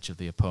to the edge of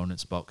the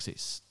opponent's box.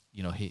 It's,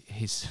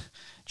 his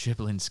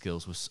dribbling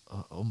skills was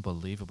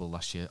unbelievable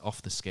last year,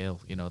 off the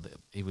scale.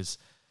 He was,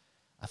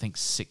 I think,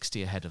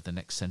 60 ahead of the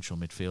next central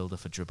midfielder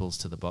for dribbles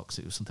to the box.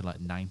 It was something like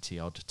 90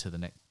 odd to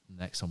the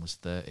next one was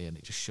 30, and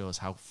it just shows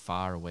how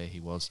far away he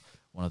was,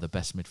 one of the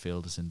best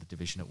midfielders in the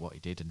division at what he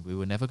did, and we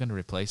were never going to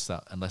replace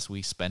that unless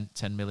we spent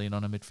 10 million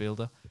on a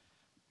midfielder.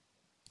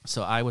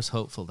 So I was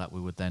hopeful that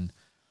we would then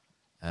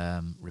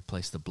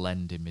replace the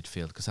blend in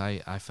midfield, because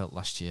I felt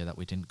last year that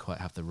we didn't quite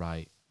have the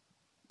right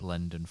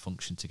blend and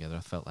function together.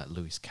 I felt like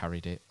Lewis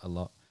carried it a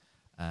lot.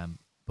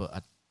 But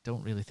I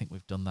don't really think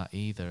we've done that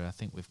either. I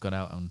think we've gone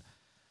out and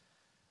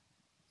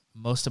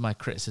most of my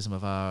criticism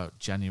of our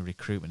January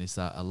recruitment is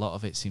that a lot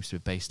of it seems to be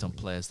based on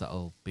players that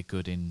will be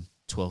good in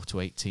 12 to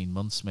 18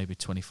 months, maybe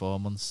 24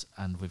 months,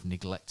 and we've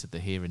neglected the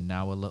here and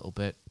now a little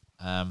bit.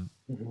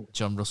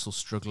 John Russell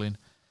struggling,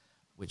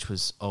 which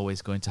was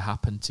always going to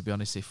happen, to be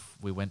honest, if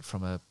we went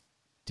from a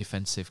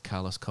defensive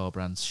Carlos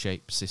Corberán's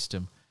shape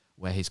system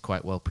where he's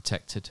quite well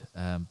protected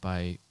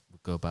we'll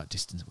go about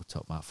distance, we'll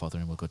talk about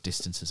Fotheringham, we'll go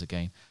distances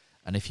again.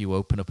 And if you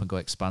open up and go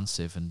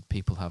expansive and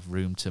people have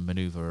room to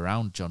manoeuvre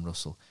around John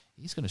Russell,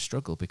 he's going to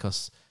struggle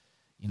because,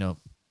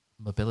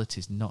 mobility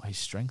is not his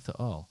strength at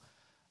all.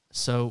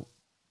 So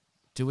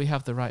do we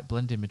have the right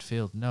blend in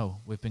midfield? No.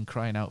 We've been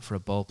crying out for a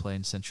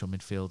ball-playing central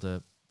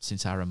midfielder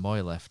since Aaron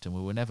Moy left, and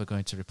we were never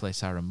going to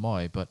replace Aaron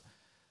Moy, but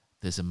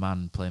there's a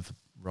man playing for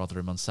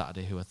Rotherham on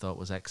Saturday who I thought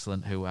was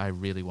excellent, who I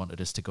really wanted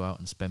us to go out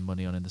and spend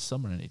money on in the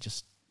summer, and it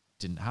just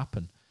didn't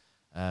happen.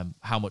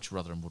 How much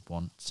Rotherham would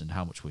want and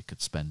how much we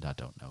could spend, I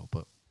don't know.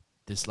 But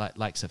there's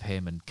likes of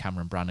him and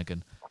Cameron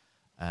Brannigan.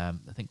 I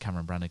think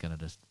Cameron Brannigan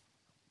had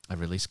a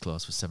release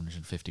clause for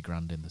 750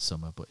 grand in the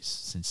summer, but he's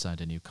since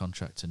signed a new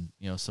contract. And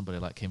somebody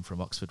like him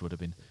from Oxford would have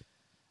been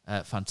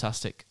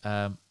fantastic.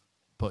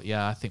 But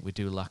yeah, I think we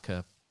do lack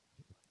a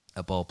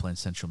ball-playing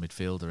central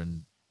midfielder,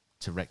 and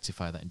to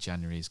rectify that in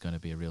January is going to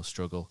be a real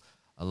struggle.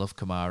 I love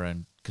Kamara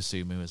and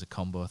Kasumu as a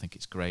combo. I think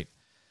it's great.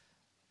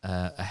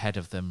 Ahead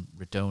of them,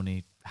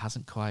 Radoni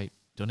hasn't quite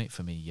done it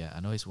for me yet. I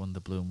know he's won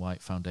the Blue and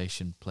White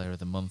Foundation Player of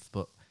the Month,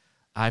 but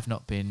I've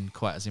not been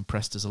quite as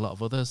impressed as a lot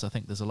of others. I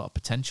think there's a lot of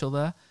potential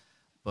there,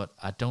 but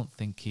I don't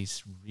think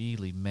he's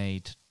really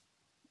made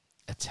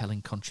a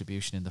telling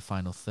contribution in the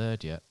final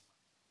third yet.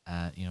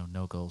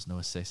 No goals, no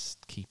assists,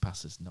 key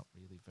passes not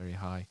really very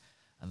high,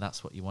 and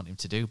that's what you want him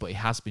to do. But he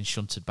has been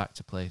shunted back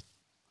to play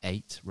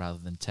 8 rather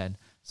than 10,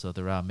 so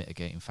there are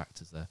mitigating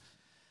factors there.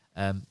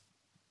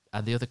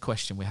 And the other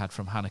question we had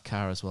from Hannah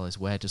Carr as well is,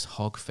 where does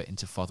Hogg fit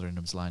into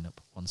Fotheringham's lineup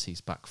once he's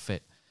back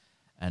fit?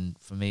 And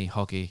for me,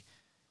 Hoggy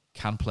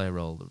can play a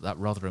role. That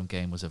Rotherham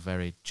game was a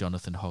very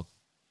Jonathan Hogg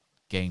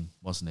game,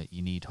 wasn't it?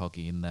 You need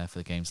Hoggy in there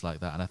for games like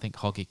that. And I think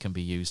Hoggy can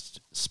be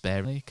used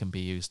sparingly, can be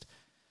used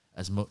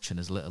as much and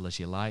as little as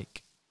you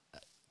like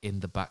in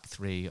the back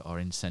three or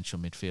in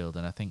central midfield.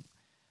 And I think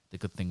the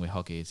good thing with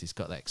Hoggy is he's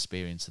got that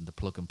experience and the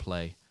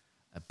plug-and-play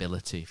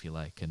ability, if you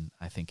like, and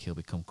I think he'll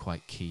become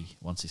quite key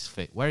once he's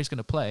fit. Where he's going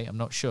to play, I'm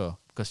not sure,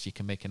 because you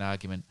can make an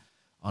argument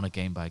on a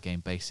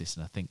game-by-game basis,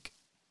 and I think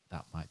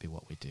that might be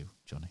what we do,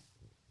 Johnny.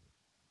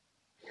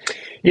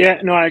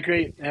 Yeah, no, I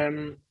agree.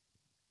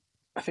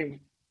 I think,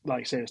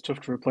 like I say, it's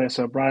tough to replace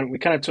O'Brien. We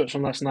kind of touched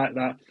on last night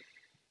that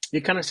you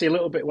kind of see a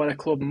little bit where the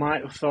club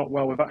might have thought,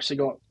 well, we've got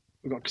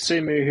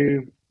Kasumu,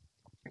 who,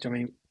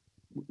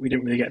 we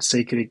didn't really get to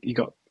see because he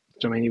got,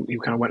 he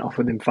kind of went off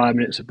within 5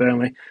 minutes of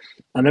Burnley.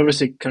 And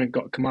obviously kind of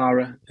got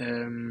Kamara,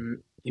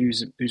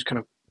 who's kind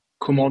of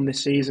come on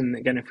this season.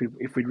 Again,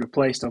 if we'd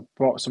replaced or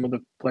brought some other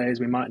players,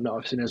 we might not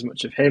have seen as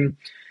much of him.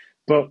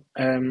 But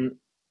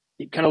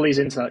it kind of leads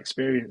into that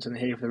experience and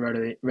here for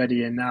the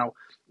ready in now.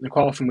 And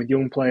quite often with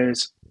young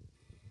players,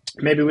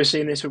 maybe we're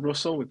seeing this with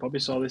Russell. We probably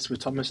saw this with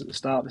Thomas at the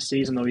start of the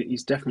season, though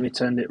he's definitely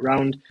turned it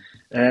round.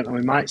 And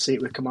we might see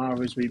it with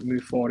Kamara as we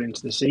move forward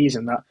into the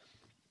season, that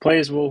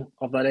players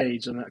of that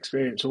age and that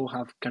experience will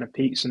have kind of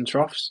peaks and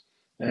troughs.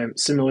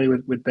 Similarly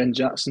with Ben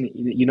Jackson,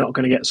 you're not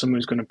going to get someone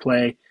who's going to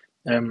play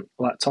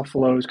like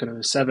Toffolo, who's kind of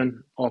a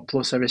 7 or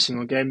plus every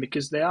single game,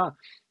 because they are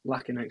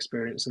lacking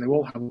experience and they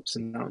will have ups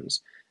and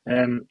downs.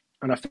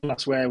 And I think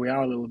that's where we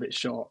are a little bit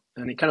short.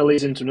 And it kind of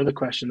leads into another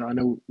question that I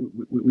know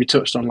we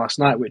touched on last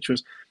night, which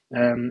was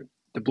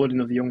the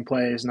blooding of the young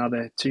players. Now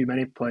there are too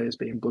many players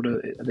being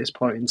blooded at this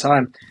point in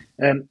time.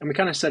 And we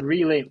kind of said,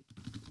 really,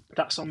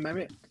 that's on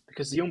merit,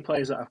 because the young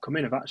players that have come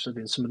in have actually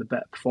been some of the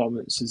better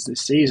performances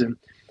this season.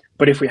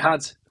 But if we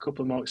had a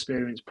couple of more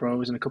experienced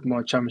pros and a couple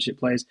more championship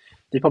players,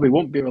 they probably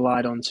wouldn't be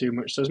relied on too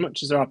much. So as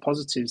much as there are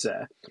positives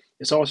there,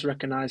 it's also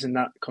recognising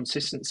that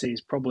consistency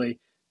is probably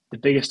the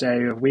biggest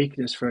area of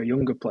weakness for a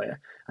younger player.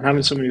 And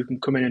having someone who can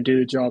come in and do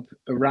the job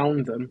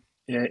around them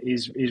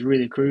is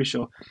really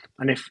crucial.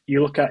 And if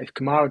you look at, if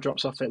Kamara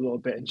drops off it a little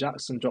bit and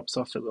Jackson drops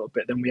off it a little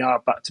bit, then we are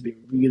back to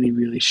being really,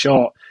 really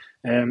short.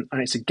 And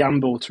it's a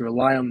gamble to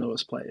rely on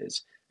those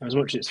players. As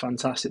much as it's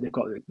fantastic, they've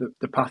got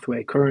the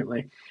pathway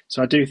currently.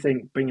 So I do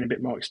think bringing a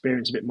bit more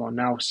experience, a bit more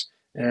nous,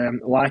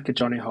 like a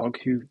Johnny Hogg,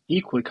 who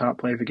equally can't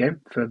play the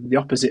game for the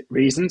opposite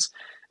reasons,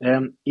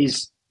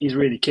 is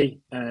really key.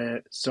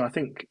 So I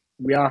think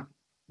we are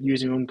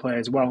using young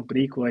players well, but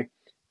equally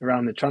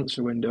around the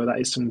transfer window, that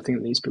is something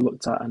that needs to be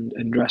looked at and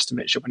addressed to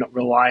make sure we're not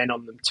relying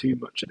on them too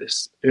much at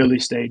this early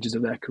stages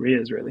of their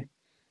careers, really.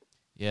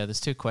 Yeah,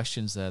 there's 2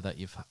 questions there that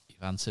you've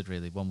answered,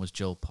 really. One was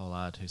Joel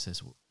Pollard, who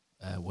says,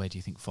 where do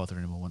you think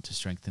Fotheringham will want to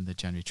strengthen the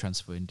January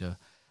transfer window,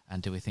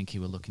 and do we think he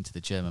will look into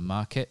the German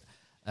market?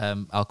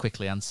 I'll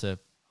quickly answer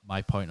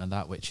my point on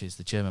that, which is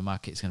the German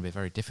market is going to be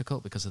very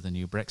difficult because of the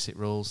new Brexit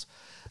rules.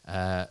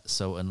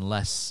 So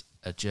unless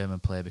a German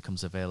player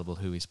becomes available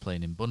who is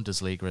playing in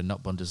Bundesliga and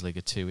not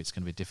Bundesliga 2, it's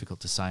going to be difficult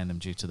to sign them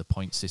due to the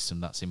point system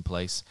that's in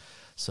place.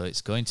 So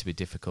it's going to be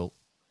difficult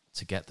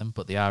to get them,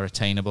 but they are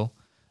attainable.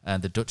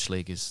 And the Dutch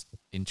league is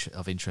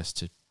of interest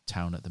to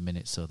Town at the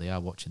minute, so they are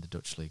watching the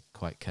Dutch league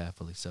quite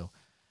carefully. So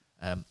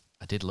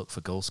I did look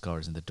for goal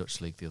scorers in the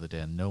Dutch league the other day,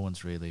 and no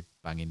one's really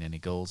banging any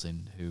goals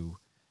in who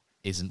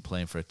isn't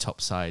playing for a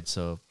top side.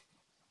 So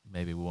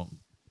maybe we won't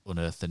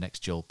unearth the next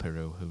Joel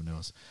Pirou, who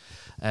knows.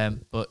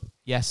 But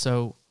yeah,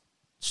 so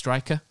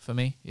striker for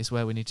me is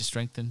where we need to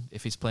strengthen.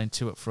 If he's playing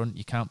 2 up front,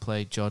 you can't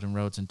play Jordan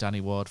Rhodes and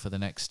Danny Ward for the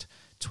next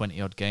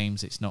 20 odd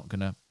games. It's not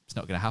gonna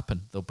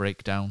happen. They'll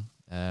break down.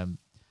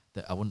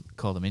 I wouldn't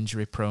call them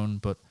injury prone,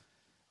 but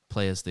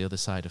players the other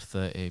side of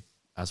 30,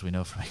 as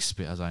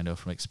I know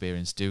from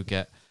experience, do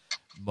get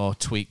more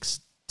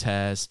tweaks,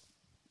 tears,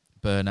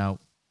 burnout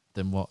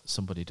than what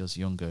somebody does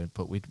younger.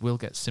 But we will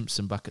get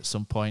Simpson back at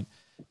some point.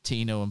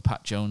 Tino and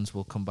Pat Jones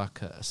will come back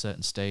at a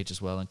certain stage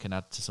as well and can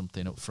add to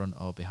something up front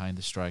or behind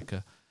the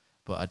striker.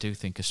 But I do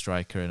think a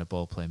striker and a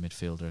ball-playing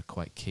midfielder are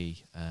quite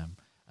key.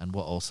 And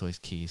what also is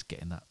key is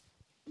getting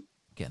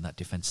that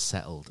defence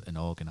settled and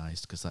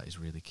organised, because that is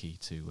really key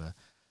to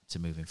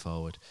moving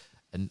forward.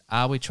 And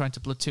are we trying to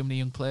blood too many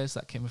young players?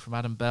 That came from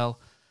Adam Bell.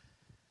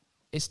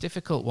 It's a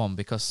difficult one,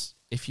 because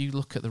if you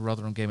look at the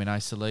Rotherham game in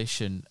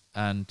isolation,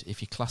 and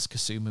if you class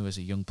Kasumu as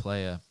a young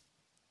player,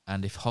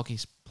 and if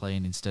Hoggy's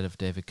playing instead of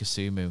David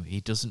Kasumu,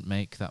 he doesn't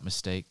make that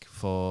mistake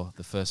for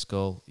the first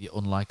goal. He's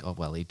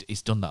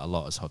done that a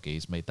lot as Hoggy.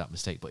 He's made that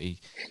mistake, but he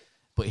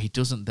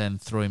doesn't then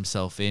throw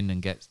himself in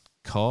and get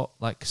caught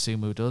like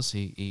Kasumu does.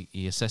 He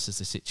assesses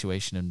the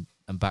situation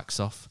and backs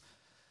off.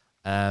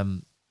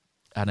 And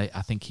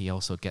I think he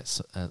also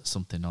gets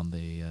something on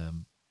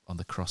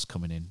the cross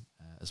coming in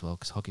as well,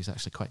 because Hoggy's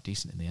actually quite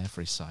decent in the air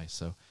for his size.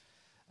 So,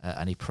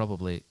 and he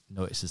probably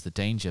notices the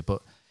danger,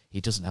 but he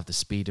doesn't have the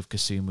speed of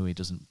Kasumu. He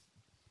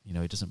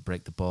doesn't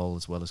break the ball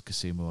as well as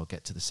Kasumu or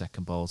get to the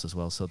second balls as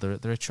well. So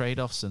there are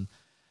trade-offs, and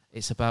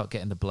it's about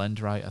getting the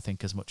blend right, I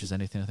think, as much as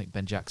anything. I think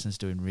Ben Jackson's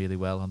doing really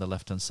well on the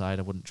left-hand side.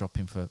 I wouldn't drop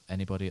him for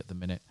anybody at the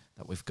minute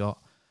that we've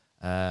got.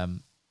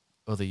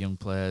 Other young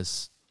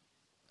players,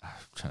 I'm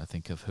trying to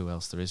think of who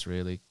else there is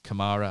really.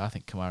 Kamara, I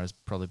think Kamara's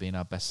probably been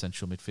our best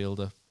central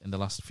midfielder in the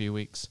last few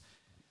weeks.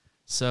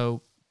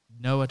 So,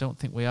 no, I don't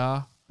think we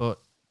are, but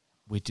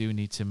we do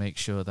need to make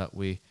sure that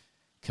we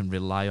can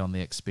rely on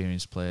the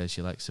experienced players,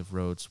 your likes of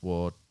Rhodes,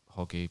 Ward,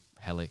 Hoggy,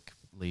 Hellick,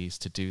 Lees,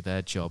 to do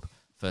their job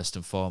first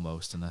and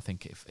foremost. And I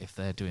think if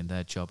they're doing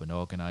their job and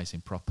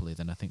organising properly,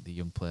 then I think the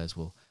young players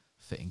will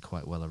fit in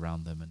quite well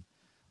around them, and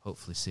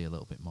hopefully see a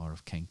little bit more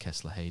of Kane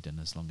Kessler-Hayden,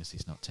 as long as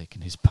he's not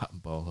taking his bat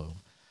and ball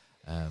home.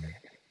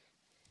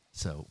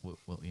 So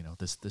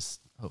there's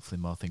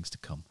hopefully more things to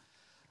come.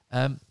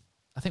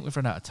 I think we've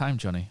run out of time,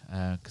 Johnny,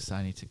 because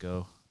I need to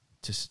go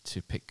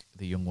to pick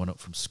the young one up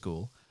from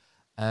school.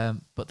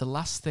 But the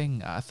last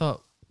thing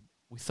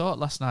we thought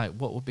last night,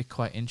 what would be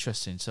quite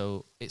interesting.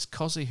 So it's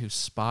Cozzy who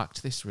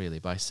sparked this really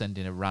by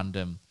sending a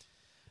random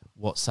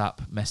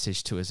WhatsApp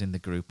message to us in the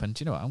group, and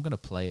you know what, I'm going to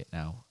play it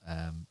now.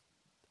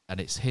 And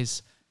it's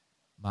his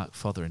Mark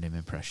Fotheringham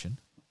impression.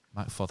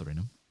 Mark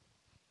Fotheringham.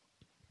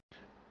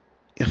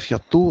 If you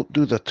don't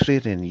do the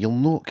training, you'll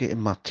not get in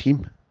my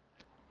team.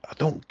 I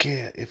don't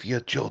care if you're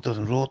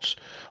Jordan Rhodes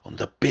on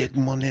the big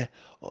money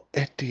or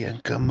Eddie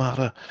and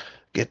Kamara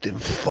getting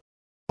full.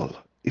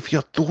 If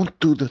you don't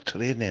do the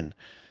training,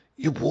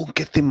 you won't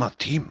get in my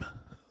team.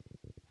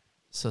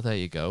 So there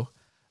you go.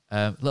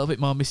 A little bit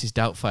more Mrs.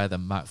 Doubtfire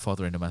than Mark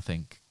Fotheringham, I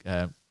think.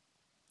 A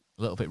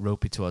little bit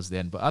ropey towards the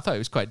end, but I thought it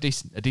was quite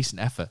a decent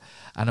effort.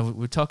 And we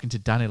were talking to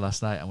Danny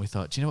last night, and we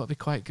thought, do you know what would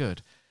be quite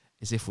good?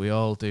 Is if we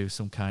all do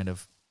some kind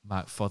of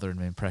Mark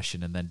Fotheringham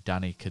impression, and then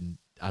Danny can,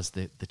 as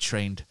the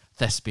trained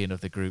thespian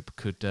of the group,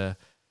 could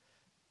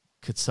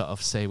sort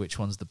of say which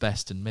one's the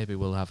best, and maybe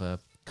we'll have a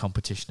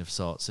competition of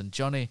sorts. And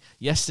Johnny,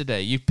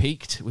 yesterday you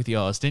peaked with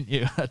yours, didn't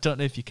you? I don't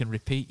know if you can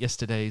repeat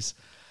yesterday's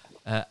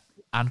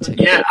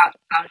antics. Yeah,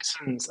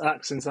 accents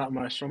at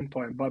my strong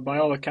point. But by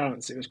all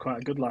accounts, it was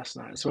quite good last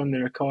night. So when the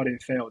recording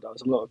failed, I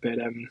was a little bit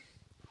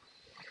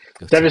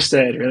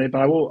devastated, really.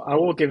 But I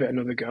will give it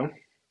another go.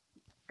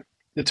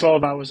 The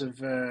 12 hours of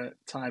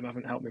time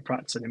haven't helped me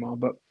practice anymore.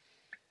 But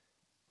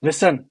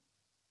listen,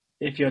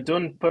 if you're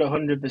done, put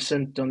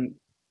 100% on.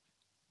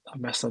 I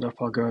messed that up.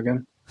 I'll go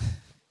again.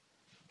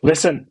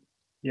 Listen,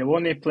 you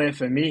only play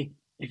for me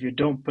if you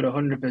don't put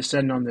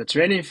 100% on the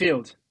training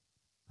field.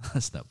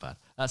 That's not bad.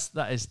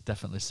 That is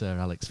definitely Sir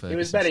Alex Ferguson. It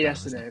was better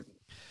yesterday.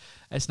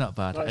 It's not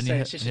bad. Like I say,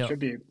 it's just a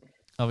tribute.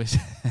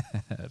 Obviously,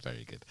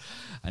 very good.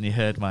 And you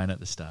heard mine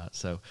at the start.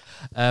 So,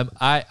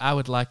 I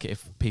would like it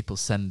if people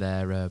send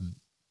their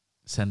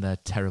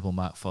terrible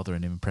Mark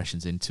Fotheringham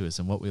impressions into us,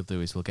 and what we'll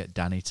do is we'll get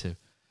Danny to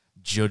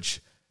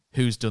judge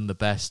who's done the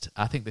best.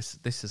 I think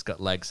this has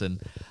got legs,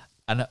 and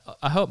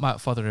I hope Mark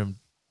Fotheringham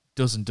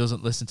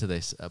doesn't listen to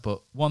this.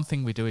 But one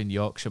thing we do in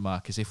Yorkshire,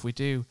 Mark, is if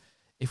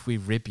we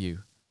rib you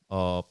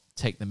or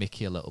take the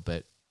mickey a little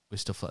bit, with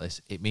stuff like this,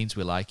 it means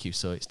we like you.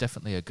 So it's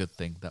definitely a good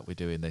thing that we're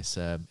doing this.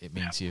 It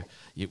means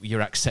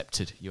you're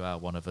accepted. You are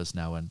one of us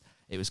now. And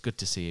it was good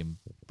to see him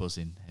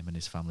and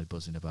his family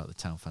buzzing about the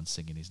town fans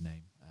singing his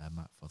name.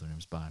 Matt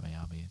Fotheringham's by my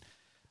army and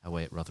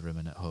away at Rotherham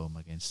and at home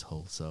against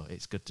Hull. So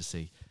it's good to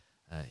see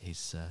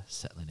he's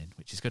settling in,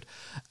 which is good.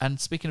 And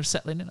speaking of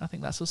settling in, I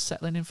think that's us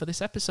settling in for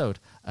this episode.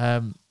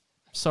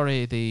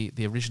 Sorry,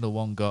 the original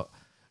one got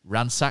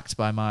ransacked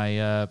by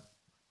my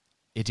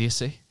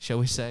idiocy, shall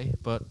we say,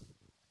 but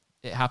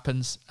it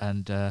happens,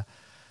 and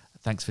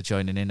thanks for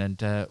joining in.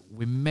 And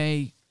we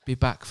may be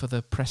back for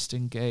the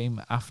Preston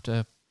game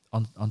after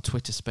on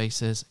Twitter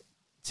Spaces.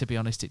 To be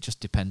honest, it just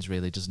depends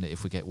really, doesn't it,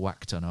 if we get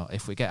whacked or not.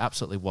 If we get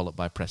absolutely walloped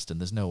by Preston,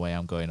 there's no way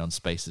I'm going on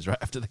Spaces right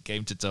after the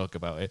game to talk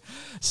about it.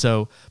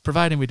 So,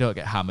 providing we don't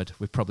get hammered,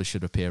 we probably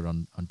should appear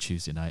on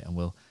Tuesday night, and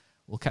we'll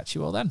catch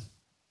you all then.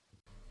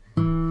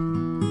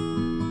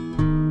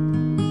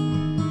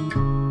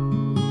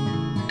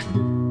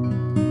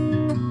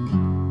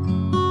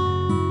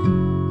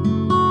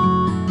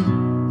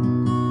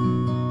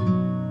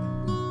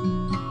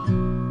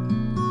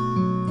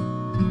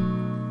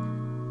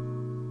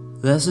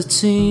 There's a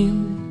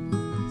team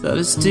that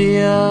is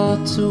dear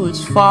to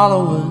its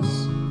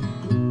followers.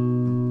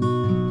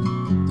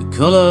 The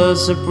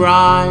colours are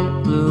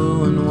bright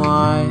blue and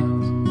white.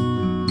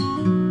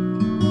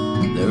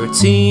 They're a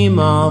team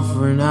of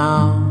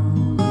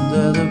renown, and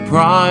they're the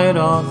pride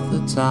of the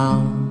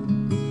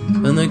town.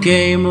 And the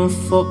game of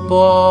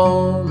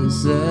football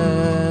is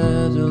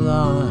their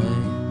delight.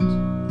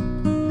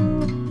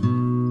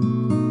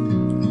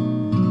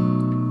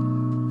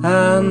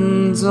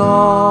 And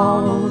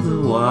all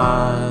the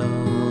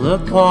while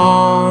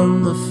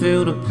upon the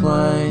field of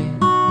play,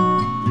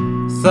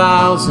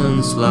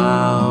 thousands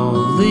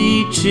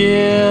loudly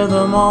cheer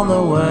them on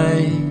the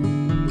way.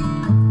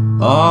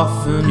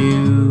 Often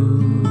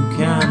you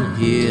can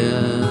hear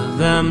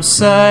them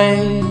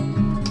say,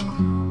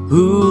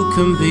 who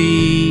can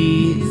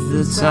beat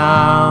the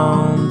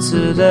town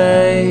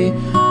today?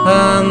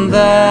 And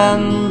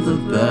then the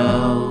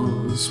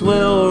bells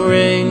will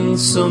ring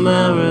so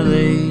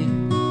merrily,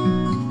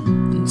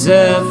 and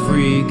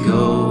every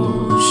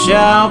goal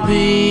shall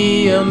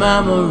be a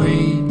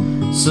memory.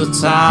 So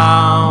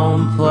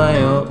town,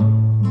 play up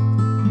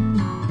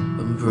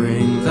and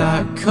bring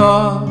that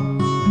cup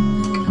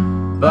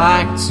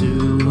back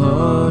to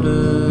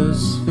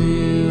Huddersfield.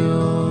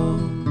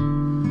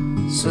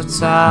 So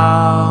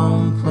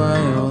town,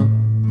 play up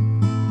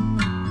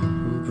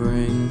and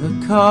bring the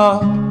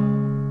cup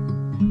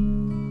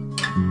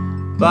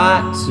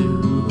back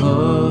to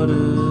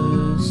Huddersfield.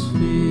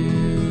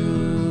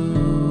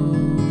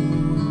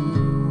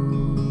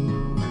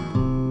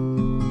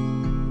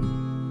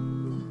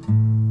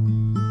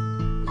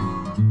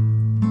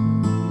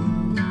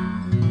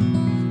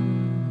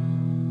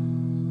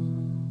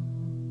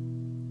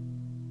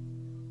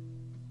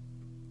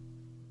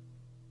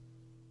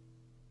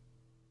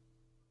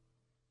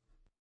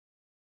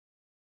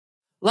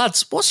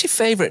 Lads, what's your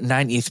favourite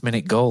 90th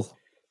minute goal?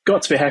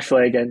 Got to be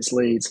Hefele against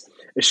Leeds.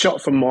 A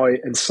shot from Moy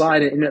and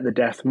sliding in at the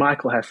death,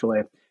 Michael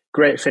Hefele.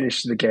 Great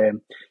finish to the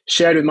game.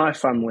 Shared with my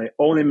family,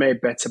 only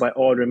made better by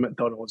ordering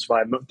McDonald's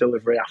via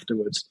McDelivery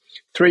afterwards.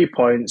 3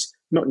 points,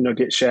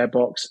 McNugget share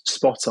box,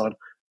 spot on.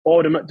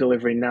 Order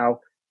McDelivery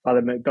now by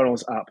the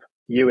McDonald's app.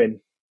 You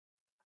in.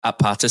 At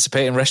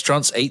participating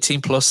restaurants,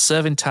 18 plus,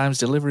 serving times,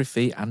 delivery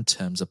fee and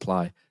terms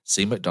apply.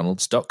 See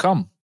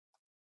mcdonalds.com.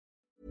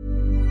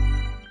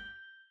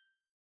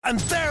 And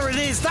there it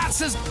is,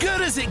 that's as good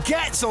as it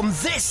gets on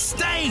this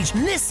stage.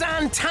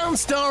 Nissan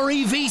Townstar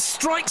EV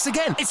strikes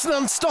again. It's an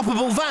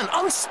unstoppable van,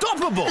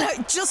 unstoppable.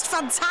 Just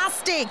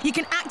fantastic. You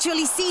can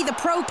actually see the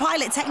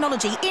ProPilot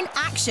technology in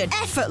action.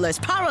 Effortless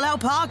parallel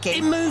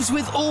parking. It moves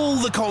with all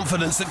the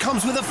confidence that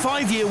comes with a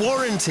 5-year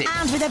warranty.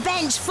 And with a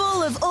bench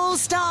full of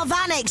all-star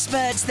van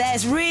experts,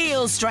 there's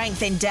real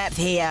strength in depth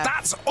here.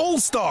 That's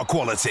all-star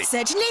quality.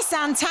 Search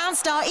Nissan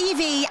Townstar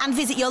EV and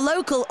visit your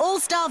local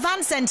all-star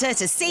van centre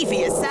to see for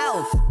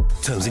yourself.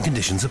 Terms and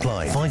conditions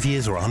apply. 5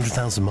 years or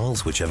 100,000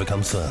 miles, whichever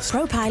comes first.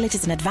 ProPilot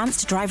is an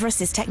advanced driver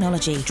assist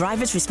technology.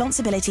 Driver's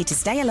responsibility to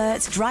stay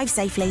alert, drive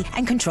safely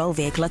and control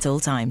vehicle at all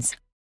times.